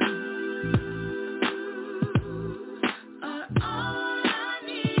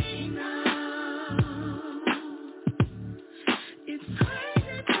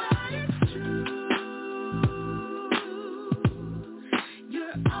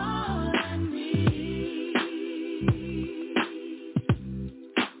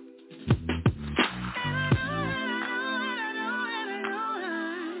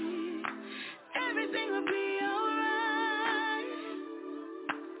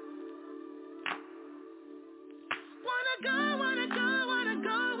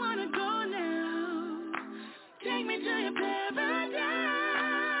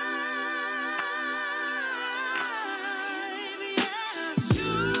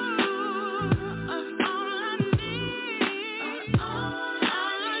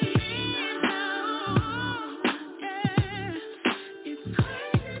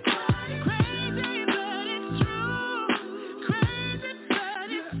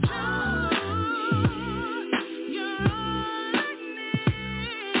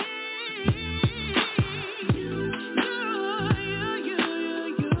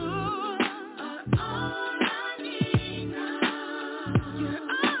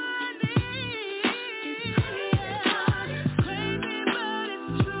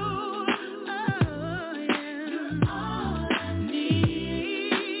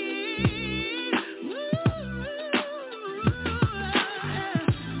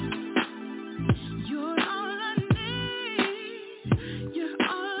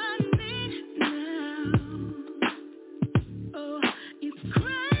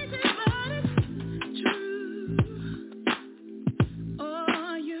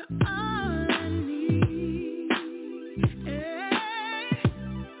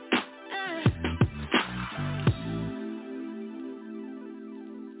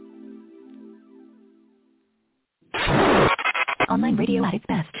 Online radio at its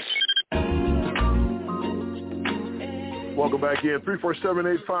best. Welcome back in.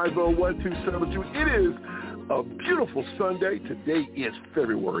 347-850-1272. It is a beautiful Sunday. Today is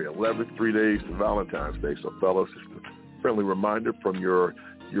February 11th, 3 days to Valentine's Day. So, fellas, just a friendly reminder from your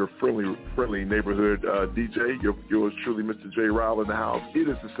friendly neighborhood DJ, yours truly, Mr. Jrilshow in the house. It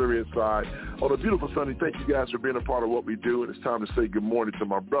is the Seriouside on a beautiful Sunday. Thank you guys for being a part of what we do. And it's time to say good morning to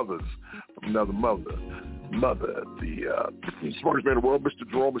my brothers from another mother. mother, the smartest man in the world, Mr.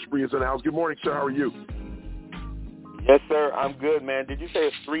 Jerome Esprit is in the house. Good morning, sir. How are you? Yes, sir. I'm good, man. Did you say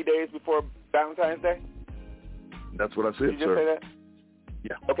it's 3 days before Valentine's Day? That's what I said, Did you sir. say that?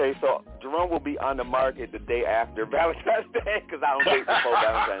 Yeah. Okay, so Jerome will be on the market the day after Valentine's Day because I don't date before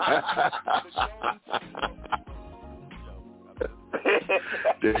Valentine's Day.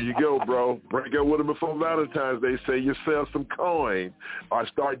 There you go, bro. Break up with him before Valentine's Day. Save yourself some coin or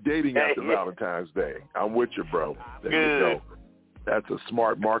start dating after Valentine's Day. I'm with you, bro. There you go. That's a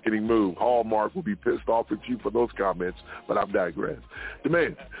smart marketing move. Hallmark will be pissed off at you for those comments, but I digress. The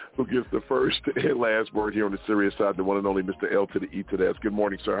man who gives the first and last word here on the serious side, the one and only Mr. L to the E to the S. Good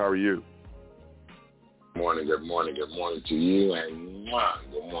morning, sir. How are you? Good morning to you, and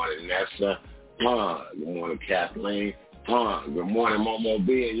good morning, Nessa. Good morning, Kathleen. Good morning, Momo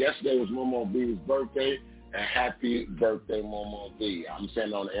B. And yesterday was Momo B's birthday, and happy birthday, Momo B. I'm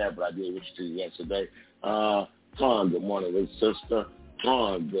saying on the air, but I did wish to you yesterday. Good morning, little sister. Good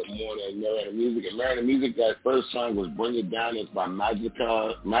morning, Married Music. And Married Music, that first song was Bring It Down. It's by Magic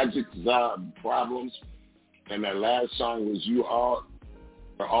Problems. And that last song was You Are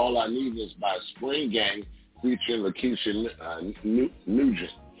For All I Need Is by Spring Gang featuring Lakeisha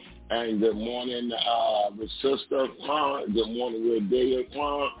Nugent. And good morning, the sister. Good morning, Will Delia.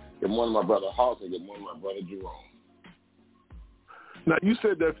 Good morning, my brother Hawk. And good morning, my brother Jerome. Now, you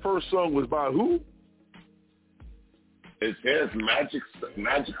said that first song was by who? It says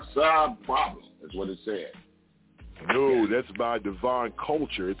Magic Problem is what it said. No, that's by Divine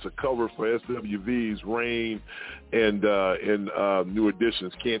Culture. It's a cover for SWV's Rain and New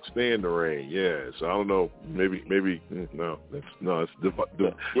Editions Can't Stand the Rain. Yeah, so I don't know. Maybe it's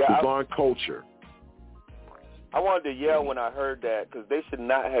Divine Culture. I wanted to yell when I heard that because they should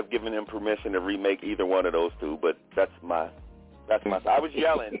not have given him permission to remake either one of those two. But that's my. I was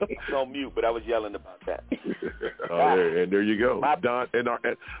yelling. It's on mute, but I was yelling about that. And there you go. Don and our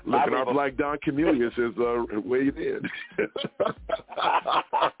black Don Cornelius is weighed in.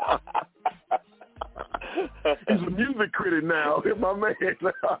 He's a music critic now, my man.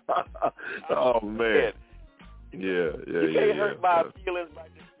 Oh man. Yeah. You can't hurt my feelings by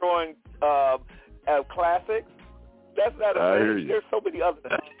destroying classics. That's not a thing. There's so many other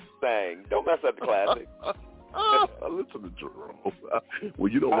things. Don't mess up the classics. Listen to Jerome.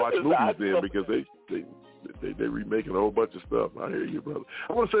 Well, you don't watch movies then because they remaking a whole bunch of stuff. I hear you, brother.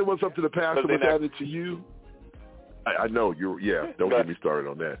 I want to say what's up to the pastor. What's happening to you? I know you're. Yeah, don't get me started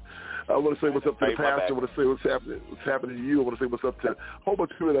on that. I want to say what's up to the pastor. I want to say what's happening to you. I want to say what's up to a whole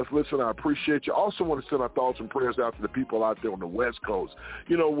bunch of people that's listening. I appreciate you. I also want to send our thoughts and prayers out to the people out there on the West Coast.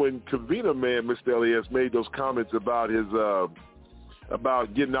 You know, when Kavina man, Mr. Elias, made those comments about his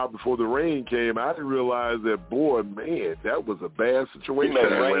about getting out before the rain came, I didn't realize that, boy, man, that was a bad situation on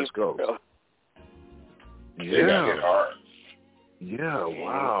the West Coast. Yeah. Yeah,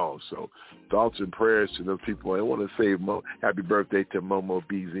 wow. So thoughts and prayers to those people. I want to say happy birthday to Momo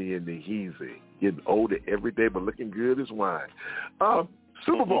BZ and the Heezy. Getting older every day, but looking good as wine.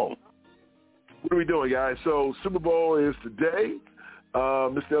 Super Bowl. What are we doing, guys? So Super Bowl is today.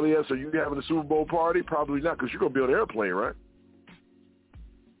 Mr. Elias, are you having a Super Bowl party? Probably not, because you're going to be on an airplane, right?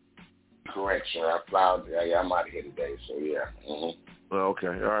 Correct, sir. I plowed. Yeah, I'm out of here today, so yeah. Mm-hmm. Okay.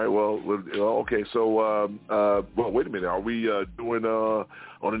 All right. Well, okay. So, well, wait a minute. Are we doing on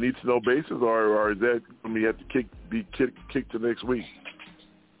a need-to-know basis, or is that going to have to be kicked to next week?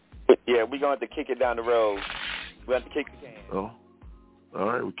 Yeah, we're going to have to kick it down the road. We have to kick the can. Oh, all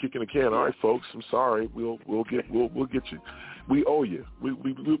right. We're kicking the can. All right, folks. I'm sorry. We'll get you. We owe you.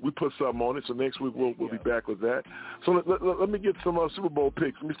 We put something on it, so next week we'll be back with that. So let me get some Super Bowl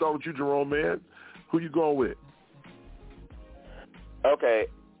picks. Let me start with you, Jerome, man. Who you going with? Okay.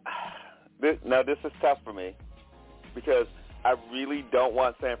 This is tough for me because I really don't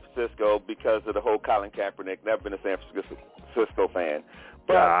want San Francisco because of the whole Colin Kaepernick. Never been a San Francisco fan,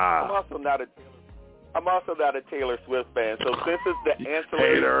 but I'm also not a Taylor Swift fan. So this is the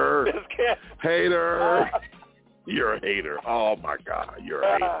ancillary. Hater. You're a hater. Oh my God, you're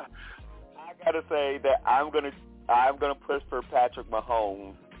a hater. I gotta say that I'm gonna push for Patrick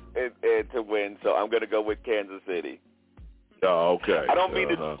Mahomes to win. So I'm gonna go with Kansas City. Oh, okay. I don't mean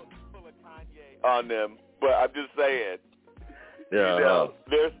to pull a Kanye on them, but I'm just saying. Yeah. You know,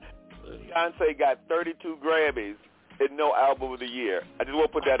 Beyonce got 32 Grammys and no album of the year. I just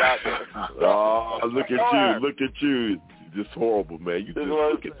want to put that out there. Oh, look at you. Just horrible, man. You just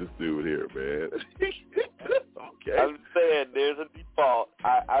look at this dude here, man. Okay. I'm saying there's a default.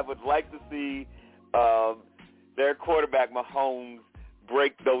 I would like to see their quarterback, Mahomes,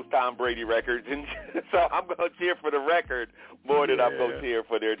 break those Tom Brady records. And so I'm going to cheer for the record more than I'm going to cheer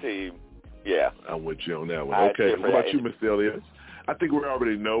for their team. Yeah. I'm with you on that one. Okay. What about you, Mr. Elias? I think we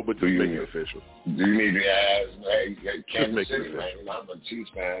already know, but just make it official. Do you need to ask, Kansas City, man? I'm a Chiefs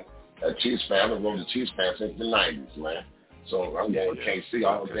fan. I've been going to Chiefs fan since the 90s, man. So I'm going to KC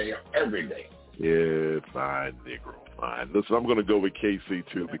all day, every day. Yeah, fine, Negro, fine. Listen, I'm going to go with KC,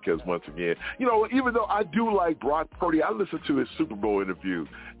 too, because once again, even though I do like Brock Purdy, I listened to his Super Bowl interview.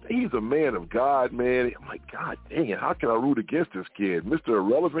 He's a man of God, man. I'm like, God dang it, how can I root against this kid? Mr.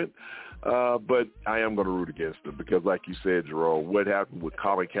 Irrelevant. But I am going to root against him because, like you said, Jerome, what happened with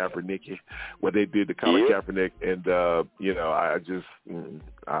Colin Kaepernick, what they did to Colin Kaepernick, and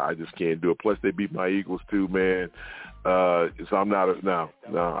I just can't do it. Plus, they beat my Eagles too, man. So I'm not no.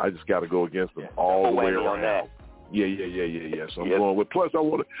 I just got to go against them all the way around. Yeah. So I'm going with.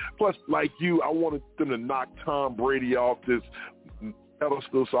 Plus, like you, I wanted them to knock Tom Brady off this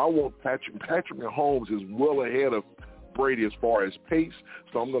pedestal. So I want Patrick Mahomes is well ahead of Brady as far as pace,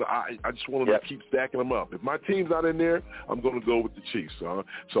 so I just want them to keep stacking them up. If my team's not in there, I'm going to go with the Chiefs. So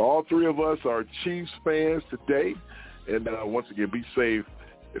all three of us are Chiefs fans today, and once again, be safe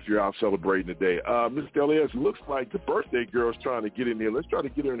if you're out celebrating today. Mr. Elias, it looks like the birthday girl's trying to get in here. Let's try to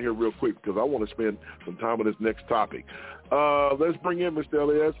get her in here real quick because I want to spend some time on this next topic. Let's bring in Mr.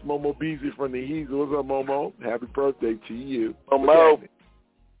 Elias, Momo Beasley from the Heat. What's up, Momo? Happy birthday to you. Momo.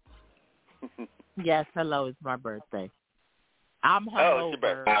 Yes, hello, it's my birthday. I'm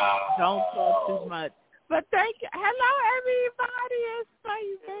hungover. Don't talk too much. But thank you. Hello, everybody. It's my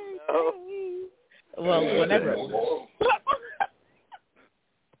birthday. Well, whenever.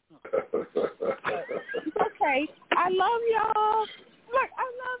 Okay. I love y'all. Look, I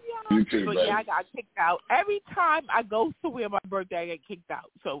love y'all. You too, but baby. yeah, I got kicked out. Every time I go somewhere my birthday, I get kicked out.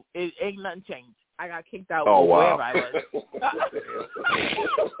 So it ain't nothing changed. I got kicked out wherever I was.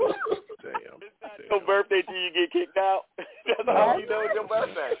 Damn. Your birthday till you get kicked out. That's how you know it's your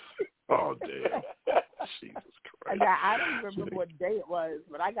birthday. Oh, damn. Jesus Christ. I don't remember what day it was,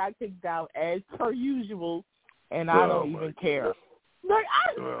 but I got kicked out as per usual, and I don't even care. Like,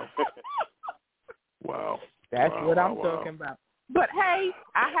 Wow. That's what I'm talking about. But hey,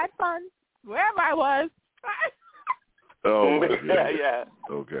 I had fun wherever I was. Oh, my God. Yeah.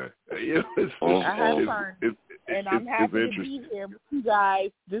 Okay. I had fun. And I'm happy to be here with you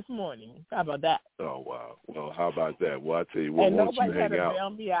guys this morning. How about that? Oh, wow. Well, how about that? Well, I tell you what, and once you nobody had hang to out. bail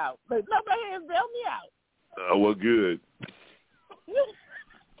me out. But nobody had to bail me out. Oh, well, good.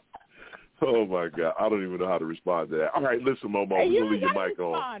 Oh, my God. I don't even know how to respond to that. All right, listen, Momo, we're going to leave your mic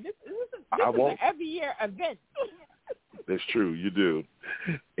on. This is an every-year event. That's true. You do.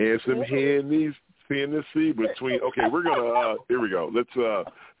 And some Hennessy between. Okay, we're going to, here we go. Let's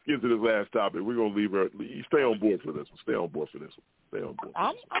get to this last topic. We're going to leave her. Stay on board for this one. Stay on board for this one. Stay on board.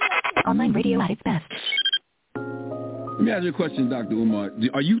 Online radio at its best. Let me ask you a question, Dr. Umar.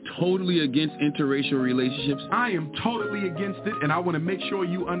 Are you totally against interracial relationships? I am totally against it, and I want to make sure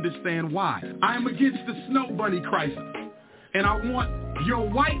you understand why. I am against the snow bunny crisis, and I want your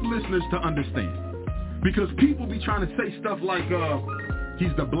white listeners to understand. Because people be trying to say stuff like,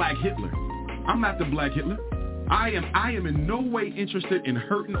 he's the black Hitler. I'm not the black Hitler. I am in no way interested in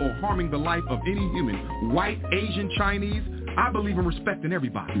hurting or harming the life of any human. White, Asian, Chinese, I believe in respecting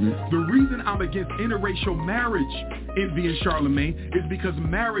everybody. Mm-hmm. The reason I'm against interracial marriage, Envy and Charlemagne, is because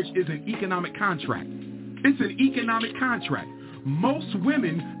marriage is an economic contract. It's an economic contract. Most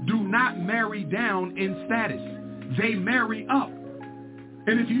women do not marry down in status. They marry up.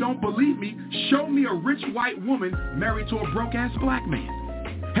 And if you don't believe me, show me a rich white woman married to a broke-ass black man.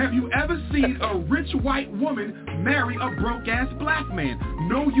 Have you ever seen a rich white woman marry a broke-ass black man?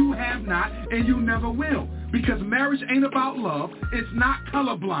 No, you have not, and you never will. Because marriage ain't about love, it's not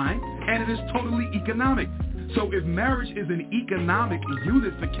colorblind, and it is totally economic. So if marriage is an economic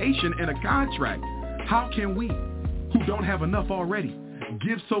unification and a contract, how can we, who don't have enough already,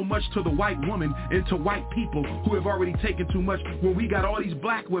 give so much to the white woman and to white people who have already taken too much when we got all these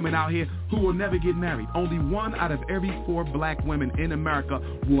black women out here who will never get married? Only 1 out of every 4 black women in America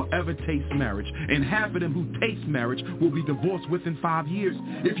will ever taste marriage, and half of them who taste marriage will be divorced within 5 years.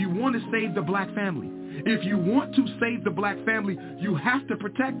 If you want to save the black family, if you want to save the black family, you have to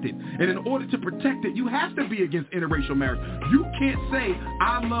protect it. And in order to protect it, you have to be against interracial marriage. You can't say,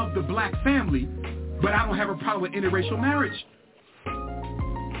 I love the black family, but I don't have a problem with interracial marriage.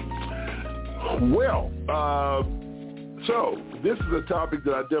 Well, so this is a topic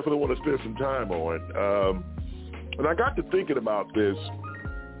that I definitely want to spend some time on. And I got to thinking about this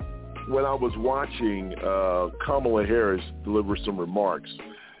when I was watching Kamala Harris deliver some remarks.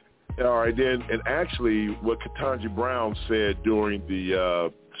 All right, then, and actually what Ketanji Brown said during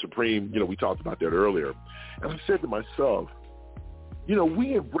the Supreme, we talked about that earlier. And I said to myself,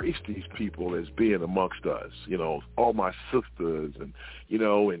 we embrace these people as being amongst us, all my sisters and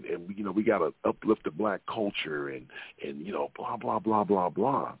we got to uplift the black culture and blah, blah, blah, blah,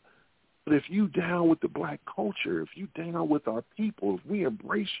 blah. But if you down with the black culture, if you down with our people, if we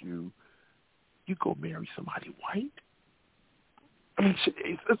embrace you, you go marry somebody white? I mean,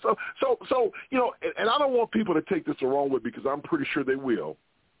 so and I don't want people to take this the wrong way because I'm pretty sure they will.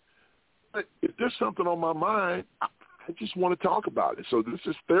 But if there's something on my mind, I just want to talk about it. So this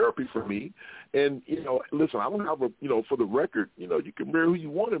is therapy for me. And, listen, I don't have for the record, you can marry who you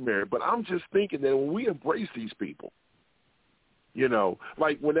want to marry. But I'm just thinking that when we embrace these people,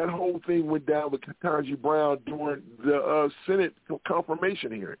 like when that whole thing went down with Ketanji Brown during the Senate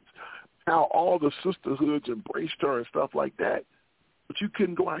confirmation hearings, how all the sisterhoods embraced her and stuff like that. But you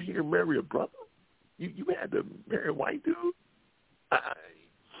couldn't go out here and marry a brother. You had to marry a white dude.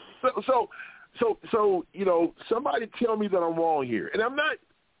 So somebody tell me that I'm wrong here, and I'm not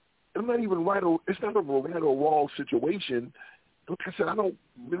even right. It's not a right or wrong situation. Like I said, I don't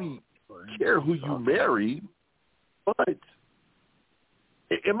really care who you marry, but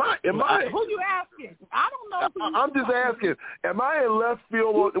am I? Who you asking? I don't know. I'm just asking. Am I in left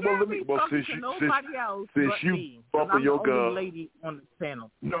field? Since you bumping your gun, lady on the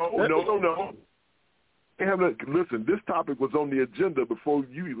panel. No. Listen, this topic was on the agenda before we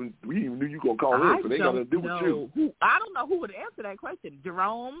even knew you were going to call in, so they got to do with you. I don't know who would answer that question.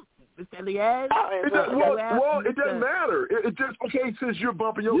 Jerome? Mr. Elias? It doesn't matter. It just, okay, since you're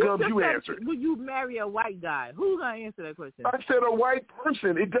bumping your gums, you answer. Would you marry a white guy? Who's going to answer that question? I said a white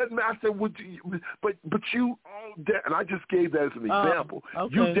person. It doesn't matter. I said, but you all down, and I just gave that as an example.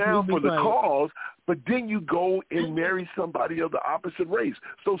 Okay. You down for the cause, but then you go and marry somebody of the opposite race.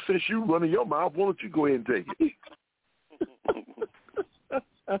 So since you running your mouth, why don't you go ahead and take it?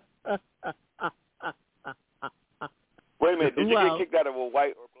 Wait a minute. Did you get kicked out of a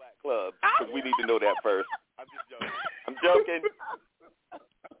white or black club? Because we need to know that first. I'm joking.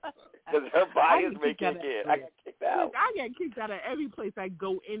 Because her body is making it. I got kicked out. Look, I get kicked out of every place I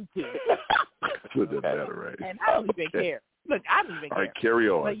go into. It doesn't matter, right? And I don't even care. Look, I don't even care. All right, carry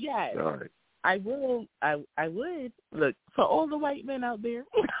on. But yes, all right. I would. Look, for all the white men out there.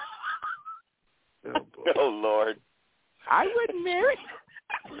 Oh, Lord. I wouldn't marry.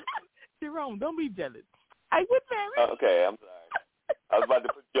 Jerome, don't be jealous. I would marry. Okay, I'm sorry. I was about to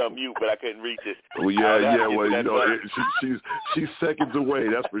put you on mute, but I couldn't reach it. Well, she's seconds away,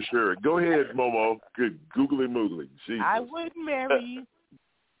 that's for sure. Go ahead, Momo. Good googly moogly. I would marry.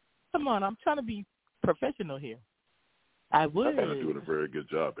 Come on, I'm trying to be professional here. I would. I'm doing a very good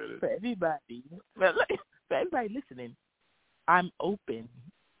job at it. For everybody listening, I'm open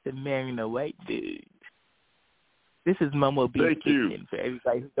to marrying a white dude. This is Momo B. Thank you. For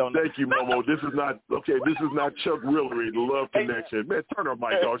everybody who don't know. Thank you, Momo. This is not Chuck Willery, the Love Connection. Man, turn her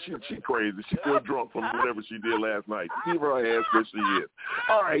mic off. She crazy. She's still drunk from whatever she did last night. Give her her ass where she is.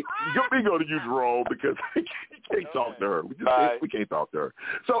 All right, let me go to you, Jerome, because we can't talk to her. We can't talk to her.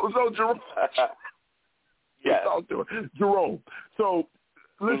 So Jerome. Yeah. Talk to her. Jerome. So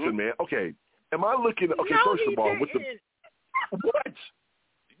listen, man. Okay, am I looking? Okay, no, first of all, with the what?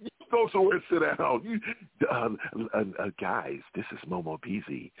 Go somewhere and sit down. Guys, this is Momo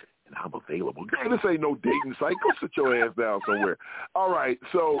Beezy, and I'm available. Girl, this ain't no dating site. Go sit your ass down somewhere. All right,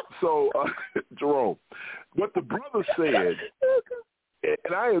 so Jerome, what the brother said,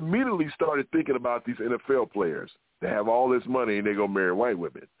 and I immediately started thinking about these NFL players that have all this money and they go marry white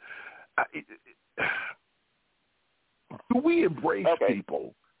women. Do we embrace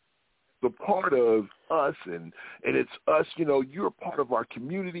people? The part of us, and it's us, you're a part of our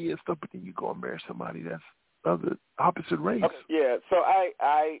community and stuff, but then you go and marry somebody that's of the opposite race. Okay, yeah, so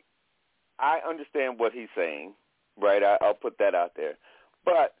I understand what he's saying, right? I'll put that out there.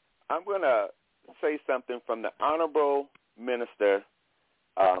 But I'm going to say something from the Honorable Minister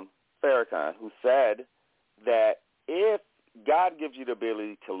Farrakhan, who said that if God gives you the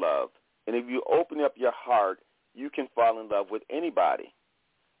ability to love, and if you open up your heart, you can fall in love with anybody.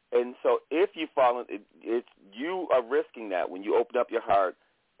 And so if you fall in, you are risking that. When you open up your heart,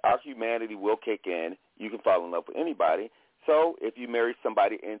 our humanity will kick in. You can fall in love with anybody. So if you marry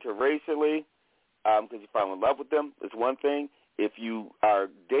somebody interracially because you fall in love with them, it's one thing. If you are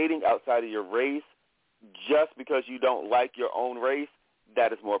dating outside of your race just because you don't like your own race,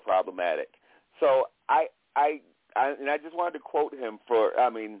 that is more problematic. So I just wanted to quote him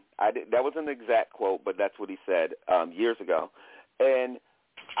that wasn't an exact quote, but that's what he said years ago. And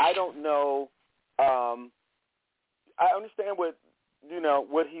I don't know. I understand what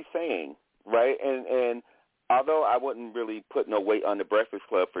he's saying, right? And although I wouldn't really put no weight on the Breakfast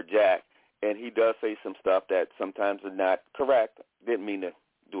Club for Jack, and he does say some stuff that sometimes is not correct, didn't mean to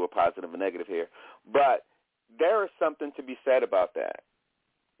do a positive and negative here. But there is something to be said about that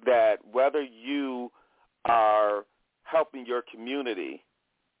whether you are helping your community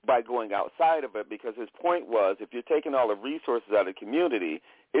by going outside of it, because his point was if you're taking all the resources out of the community,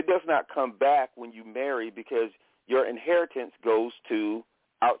 it does not come back when you marry because your inheritance goes to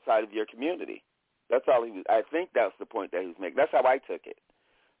outside of your community. That's all he was. I think that's the point that he was making. That's how I took it.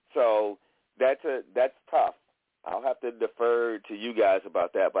 So that's tough. I'll have to defer to you guys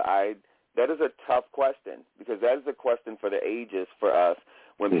about that, but that is a tough question because that is a question for the ages for us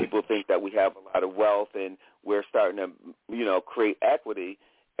when people think that we have a lot of wealth and we're starting to, create equity,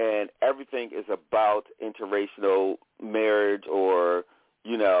 and everything is about interracial marriage or,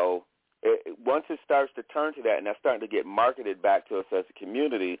 once it starts to turn to that and that's starting to get marketed back to us as a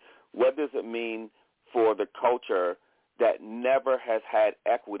community, what does it mean for the culture that never has had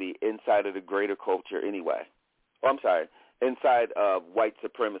equity inside of the greater culture anyway? Inside of white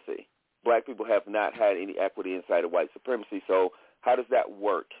supremacy. Black people have not had any equity inside of white supremacy, so how does that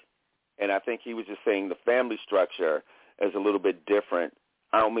work? And I think he was just saying the family structure is a little bit different.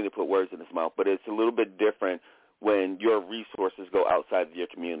 I don't mean to put words in his mouth, but it's a little bit different when your resources go outside of your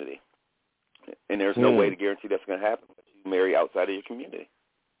community. And there's no way to guarantee that's going to happen if you marry outside of your community.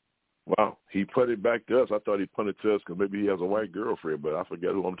 Wow, he put it back to us. I thought he put it to us because maybe he has a white girlfriend, but I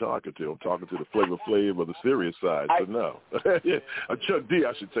forget who I'm talking to. I'm talking to the Flavor Flav of the serious side. So no, Chuck D.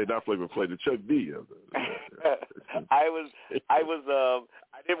 I should say, not Flavor Flav, the Chuck D. I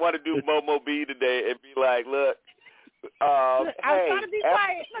didn't want to do Momo B today and be like, look. I was trying to be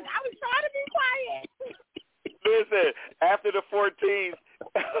quiet. Look, I was trying to be quiet. Listen, after the 14th,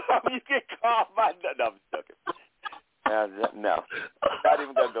 you get called by. No, I'm just joking. No, not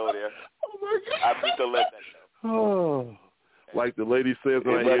even gonna go there. Oh my God! I'm just gonna let that go. Oh, like the lady says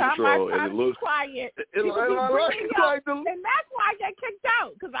in the intro, and it looks quiet. And that's why I get kicked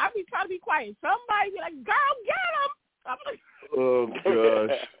out because I be trying to be quiet. Somebody be like, "Girl, get him." Oh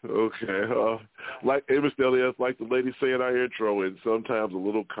gosh. Okay. Like Mr. Elias, like the lady say in our intro, and sometimes a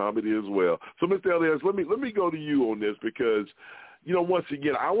little comedy as well. So, Mr. Elias, let me go to you on this because, once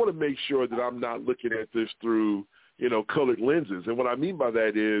again, I want to make sure that I'm not looking at this through colored lenses. And what I mean by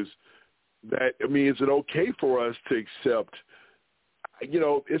that is that, is it okay for us to accept,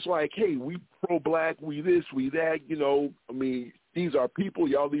 it's like, hey, we pro-black, we this, we that, these are people,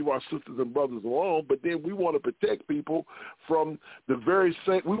 y'all leave our sisters and brothers alone, but then we want to protect people from the very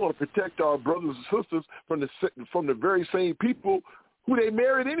same, we want to protect our brothers and sisters from the very same people who they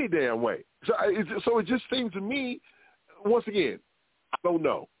married any damn way. So it just seems to me, once again, I don't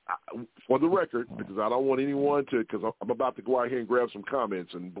know. For the record, because I don't want anyone to, because I'm about to go out here and grab some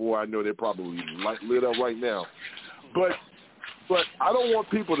comments, and boy, I know they're probably lit up right now. But I don't want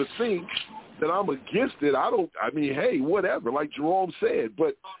people to think that I'm against it. Hey, whatever, like Jerome said.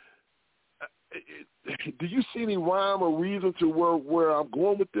 But do you see any rhyme or reason to where I'm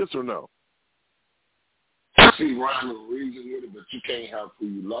going with this or no? I see rhyme or reason with it, but you can't help who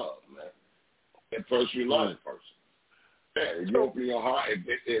you love, man. At first, you love the person. Yeah, you open your heart.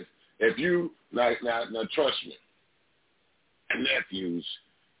 If you now trust me, my nephews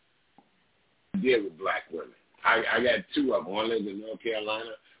deal with black women. I got two of them. One lives in North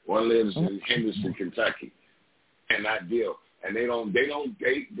Carolina. One lives in Henderson, Kentucky, and I deal. And they don't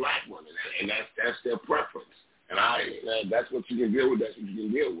date black women, and that's their preference. And that's what you can deal with. That's what you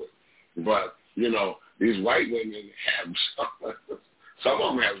can deal with. But these white women have some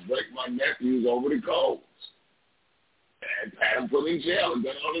of them have break my nephews over the coals. And had him put in jail and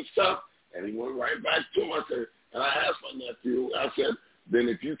done all this stuff. And he went right back to him. And I asked my nephew, I said, then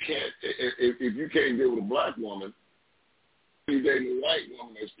if you can't deal with a black woman, you dating a white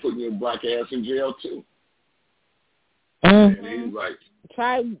woman that's putting your black ass in jail too. And he's like,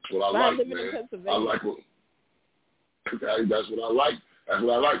 try living in Pennsylvania. I like that's what I like. That's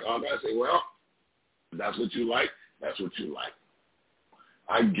what I like. I say, well, that's what you like. That's what you like.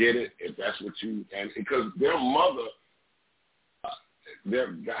 I get it if that's what you, and because their mother,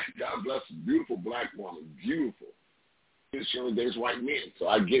 God bless, beautiful black woman, beautiful. Surely there's white men, so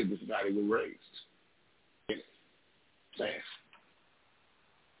I get this is how they were raised.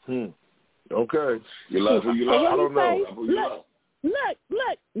 Okay. You love who you love. I don't know. Who you love.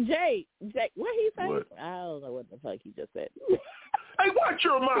 Look, Jay, what he say? What? I don't know what the fuck he just said. Hey, watch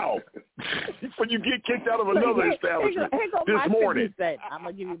your mouth before you get kicked out of another establishment this morning. I'm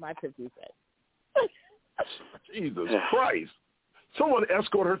gonna give you my 50 cents. Jesus Christ. Someone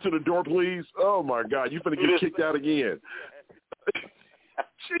escort her to the door, please. Oh, my God. You're going to get kicked out again.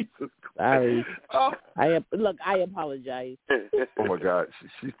 Jesus Christ. Sorry. Oh. I apologize. Oh my God,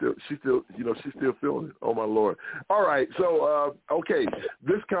 she's still, she's still feeling it. Oh my Lord. All right, so okay,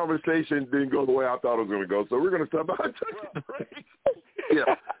 this conversation didn't go the way I thought it was going to go, so we're going to stop by and take a break.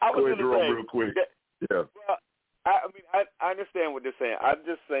 Yeah, go ahead, Jerome, real quick. Yeah. Well, I understand what they're saying. I'm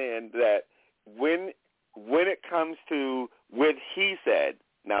just saying that when it comes to what he said,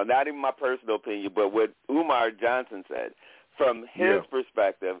 now not even my personal opinion, but what Umar Johnson said, from his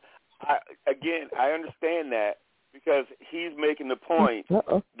perspective, I understand that because he's making the point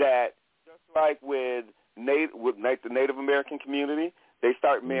that just like with the Native American community, they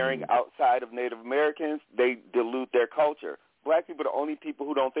start marrying outside of Native Americans, they dilute their culture. Black people are the only people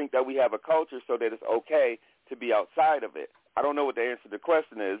who don't think that we have a culture so that it's okay to be outside of it. I don't know what the answer to the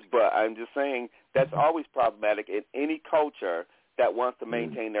question is, but I'm just saying that's always problematic in any culture that wants to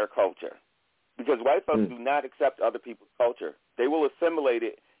maintain their culture. Because white folks do not accept other people's culture. They will assimilate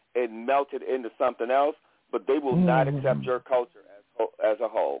it and melt it into something else, but they will not accept your culture as a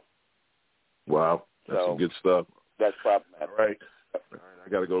whole. Wow, that's some good stuff. That's problematic. All right, I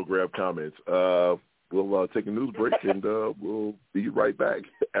got to go grab comments. We'll take a news break, and we'll be right back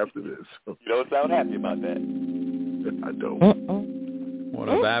after this. You don't sound happy about that. I don't. One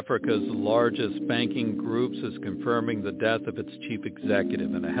of Africa's largest banking groups is confirming the death of its chief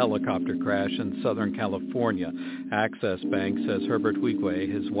executive in a helicopter crash in Southern California. Access Bank says Herbert Wigwe,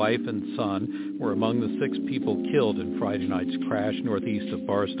 his wife and son, were among the 6 people killed in Friday night's crash northeast of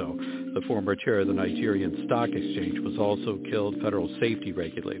Barstow. The former chair of the Nigerian Stock Exchange was also killed. Federal safety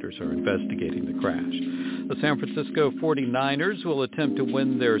regulators are investigating the crash. The San Francisco 49ers will attempt to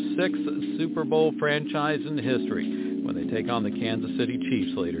win their 6th Super Bowl franchise in history when they take on the Kansas City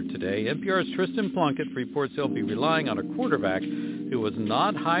Chiefs later today. NPR's Tristan Plunkett reports they'll be relying on a quarterback who was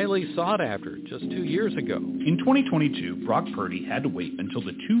not highly sought after just 2 years ago. In 2022, Brock Purdy had to wait until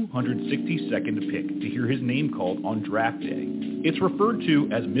the 262nd pick to hear his name called on draft day. It's referred to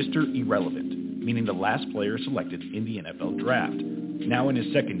as Mr. Irrelevant, meaning the last player selected in the NFL draft. Now in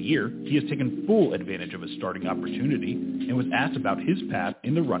his second year, he has taken full advantage of his starting opportunity and was asked about his path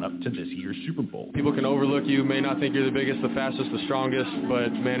in the run-up to this year's Super Bowl. People can overlook you, may not think you're the biggest, the fastest, the strongest,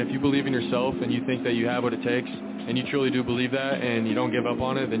 but man, if you believe in yourself and you think that you have what it takes, and you truly do believe that, and you don't give up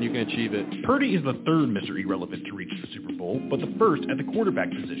on it, then you can achieve it. Purdy is the 3rd Mr. Irrelevant to reach the Super Bowl, but the first at the quarterback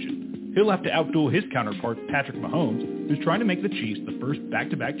position. He'll have to outduel his counterpart, Patrick Mahomes, who's trying to make the Chiefs the first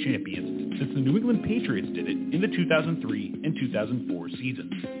back-to-back champions since the New England Patriots did it in the 2003 and 2004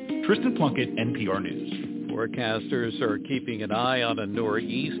 seasons. Tristan Plunkett, NPR News. Forecasters are keeping an eye on a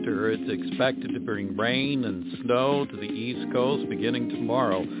nor'easter. It's expected to bring rain and snow to the East Coast beginning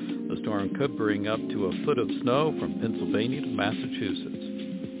tomorrow. The storm could bring up to a foot of snow from Pennsylvania to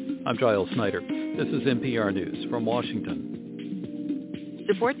Massachusetts. I'm Giles Snyder. This is NPR News from Washington.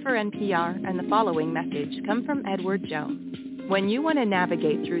 Support for NPR and the following message come from Edward Jones. When you want to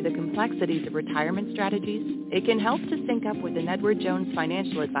navigate through the complexities of retirement strategies, it can help to sync up with an Edward Jones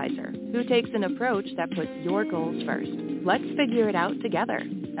financial advisor who takes an approach that puts your goals first. Let's figure it out together.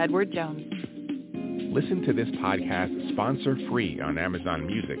 Edward Jones. Listen to this podcast sponsor-free on Amazon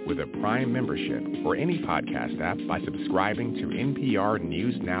Music with a Prime membership or any podcast app by subscribing to NPR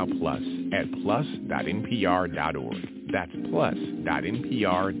News Now Plus at plus.npr.org. That's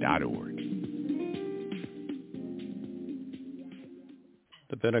plus.npr.org.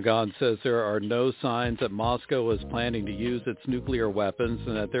 The Pentagon says there are no signs that Moscow is planning to use its nuclear weapons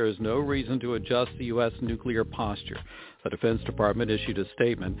and that there is no reason to adjust the U.S. nuclear posture. The Defense Department issued a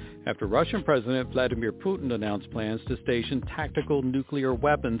statement after Russian President Vladimir Putin announced plans to station tactical nuclear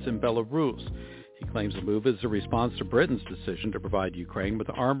weapons in Belarus. He claims the move is a response to Britain's decision to provide Ukraine with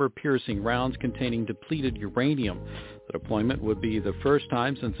armor-piercing rounds containing depleted uranium. The deployment would be the first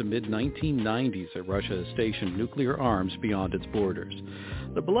time since the mid-1990s that Russia has stationed nuclear arms beyond its borders.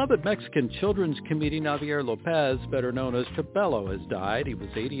 The beloved Mexican children's comedian Javier Lopez, better known as Chabelo, has died. He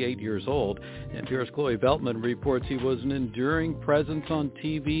was 88 years old. NPR's Chloe Veltman reports he was an enduring presence on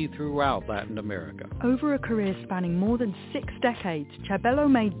TV throughout Latin America. Over a career spanning more than 6 decades, Chabelo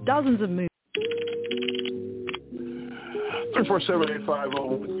made dozens of movies.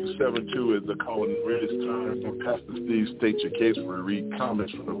 347-850-1272 is the call, and it's time for Pastor Steve State Your Case, where we read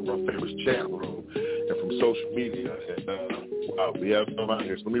comments from our famous chat room and from social media. And wow, we have some out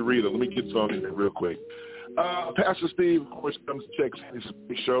here, so let me read it. Let me get some in there real quick. Pastor Steve, of course, comes to check his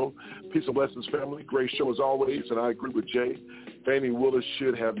show. Peace and blessings, family. Great show as always, and I agree with Jay. Fannie Willis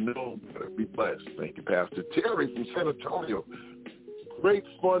should have known better. Be blessed. Thank you, Pastor. Terry from San Antonio. Great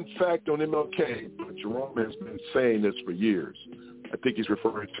fun fact on MLK, but Jerome has been saying this for years. I think he's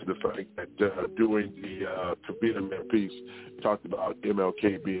referring to the fact that during the Being a Man piece, talked about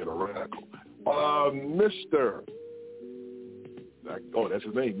MLK being a radical. That's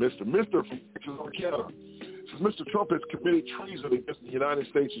his name, Mr. from Texas, Canada. Says Mr. Trump has committed treason against the United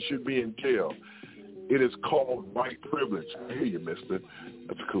States and should be in jail. It is called white privilege. I hear you, mister.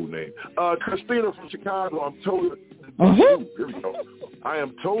 That's a cool name. Christina from Chicago, here we go. I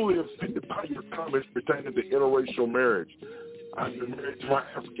am totally offended by your comments pertaining to interracial marriage. I've been married to my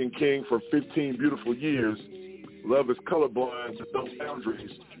African king for 15 beautiful years. Love is colorblind with no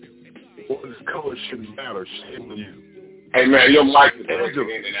boundaries. One's color shouldn't matter. Shame on you. Hey, man, your mic is breaking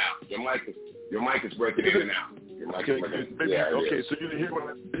in and out. Your mic is breaking in and out. Okay, so you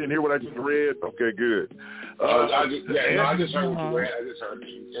didn't hear what I just read? Okay, good. I just heard what you read. I just heard it.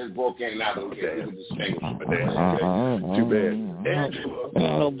 It broke in and out. Okay. Too bad. Angela.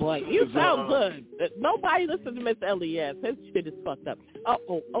 Oh, boy. You sound good. Nobody listens to Miss LES. His shit is fucked up.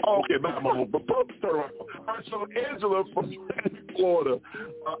 Okay, Mama. All right, so Angela from Florida.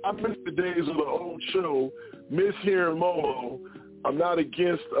 I missed the days of the old show. Miss hearing Momo. I'm not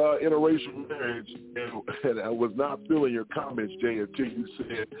against interracial marriage, and I was not feeling your comments, Jay, until you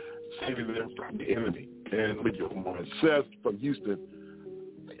said saving them from the enemy. And let me get one more. Seth from Houston.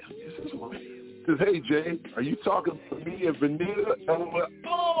 Says, hey, Jay, are you talking to me and Vanita? And I'm like,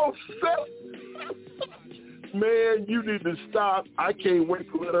 oh, Seth. Man, you need to stop. I can't wait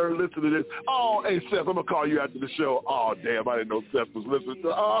to let her listen to this. Oh, hey, Seth, I'm going to call you after the show. Oh, damn, I didn't know Seth was listening to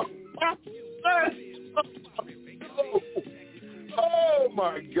Oh,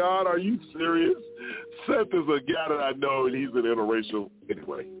 my God, are you serious? Seth is a guy that I know, and he's an interracial.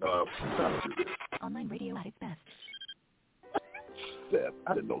 Anyway. Online radio at its best. Seth,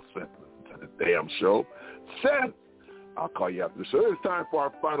 I didn't know Seth was to the damn show. Seth, I'll call you after the show. It's time for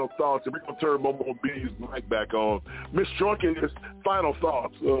our final thoughts, and we're going to turn Momo B's mic back on. Miss Drunkenness, final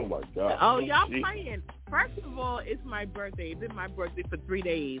thoughts. Oh, my God. Oh, y'all playing. First of all, it's my birthday. It's been my birthday for 3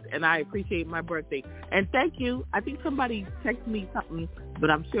 days, and I appreciate my birthday. And thank you. I think somebody texted me something, but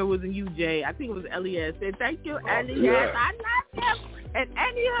I'm sure it wasn't you, Jay. I think it was Elias. Said, thank you, Elias. Yeah. I love you. And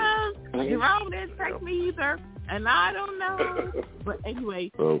anyhow, Jerome didn't text me either, and I don't know. But anyway,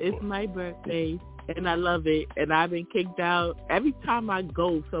 it's my birthday, and I love it. And I've been kicked out. Every time I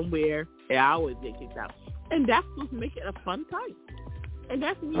go somewhere, I always get kicked out. And that's what's making it a fun time. And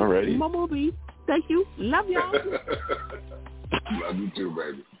that's me, Momo B. Thank you. Love y'all. Love you too,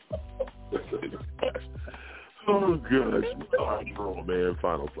 baby. Oh, good. All right, bro, man.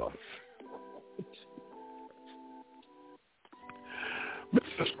 Final thoughts.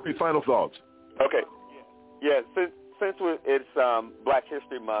 Mr. Final thoughts. Okay. Yeah, since it's Black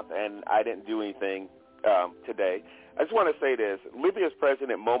History Month and I didn't do anything today, I just want to say this. Libya's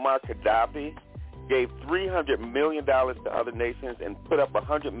President Muammar Gaddafi gave $300 million to other nations and put up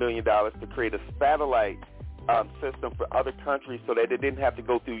 $100 million to create a satellite system for other countries so that they didn't have to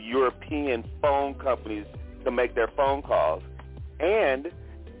go through European phone companies to make their phone calls. And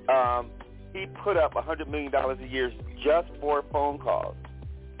he put up $100 million a year just for phone calls.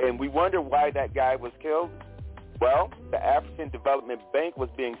 And we wonder why that guy was killed. Well, the African Development Bank was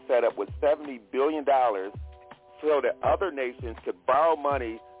being set up with $70 billion so that other nations could borrow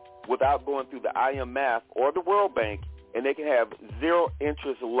money without going through the IMF or the World Bank, and they can have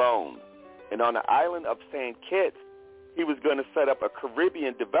zero-interest loans. And on the island of St. Kitts, he was going to set up a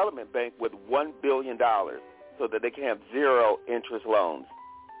Caribbean Development Bank with $1 billion so that they can have zero-interest loans.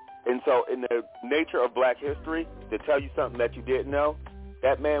 And so in the nature of Black history, to tell you something that you didn't know,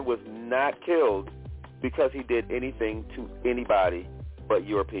 that man was not killed because he did anything to anybody but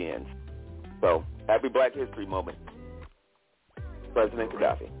Europeans. So happy Black History moment. President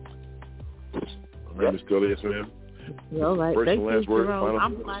Gaddafi. All right, Mr. Elias, man. All right. First and last word.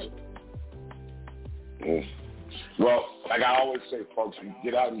 I'm like. Well, like I always say, folks, you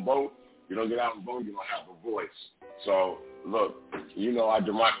get out and vote. You don't get out and vote, you don't have a voice. So, look, you know our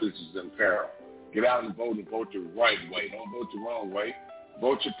democracy is in peril. Get out and vote the right way. Don't vote the wrong way.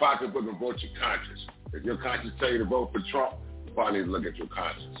 Vote your pocketbook and vote your conscience. If your conscience tell you to vote for Trump, you probably need to look at your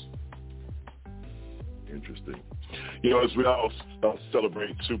conscience. Interesting. You know, as we all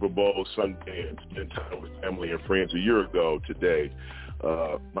celebrate Super Bowl Sunday and spend time with family and friends, a year ago today,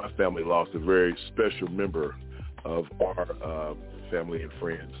 my family lost a very special member of our family and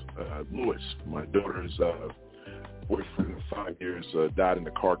friends. Louis, my daughter's boyfriend of 5 years, died in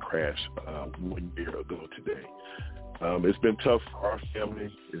a car crash 1 year ago today. It's been tough for our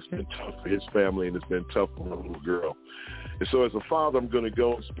family. It's been tough for his family, and it's been tough for my little girl. And so as a father, I'm going to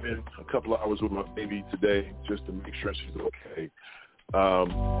go and spend a couple of hours with my baby today just to make sure she's okay.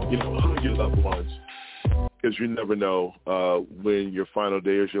 You know, hug your loved ones. because you never know when your final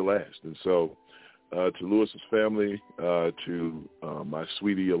day is your last. And so to Lewis's family, to my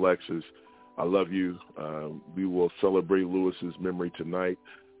sweetie Alexis, I love you. We will celebrate Lewis's memory tonight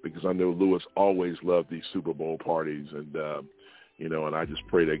because I know Lewis always loved these Super Bowl parties. And, and I just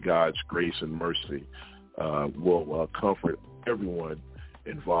pray that God's grace and mercy will comfort everyone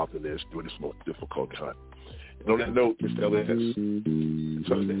involved in this during this most difficult time. And on that note, Mr. Elliott, it's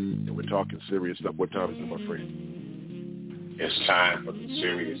Sunday, and we're talking serious stuff. What time is it, my friend? It's time for the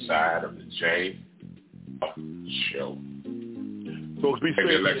serious side of the J show. Folks, be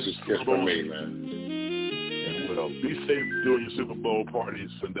safe. Alexis, kiss for me, man. And be safe during your Super Bowl parties,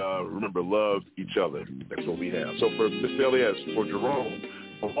 and remember, love each other. That's what we have. So for Mr. Elias, for Jerome,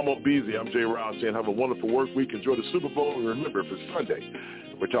 for Homo Beasley, I'm Jay Rouse saying have a wonderful work week. Enjoy the Super Bowl, and remember, if it's Sunday,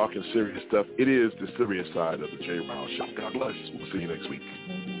 we're talking serious stuff. It is the serious side of the Jay Rouse Show. God bless. We'll see you next week.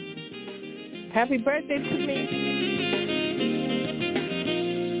 Happy birthday to me.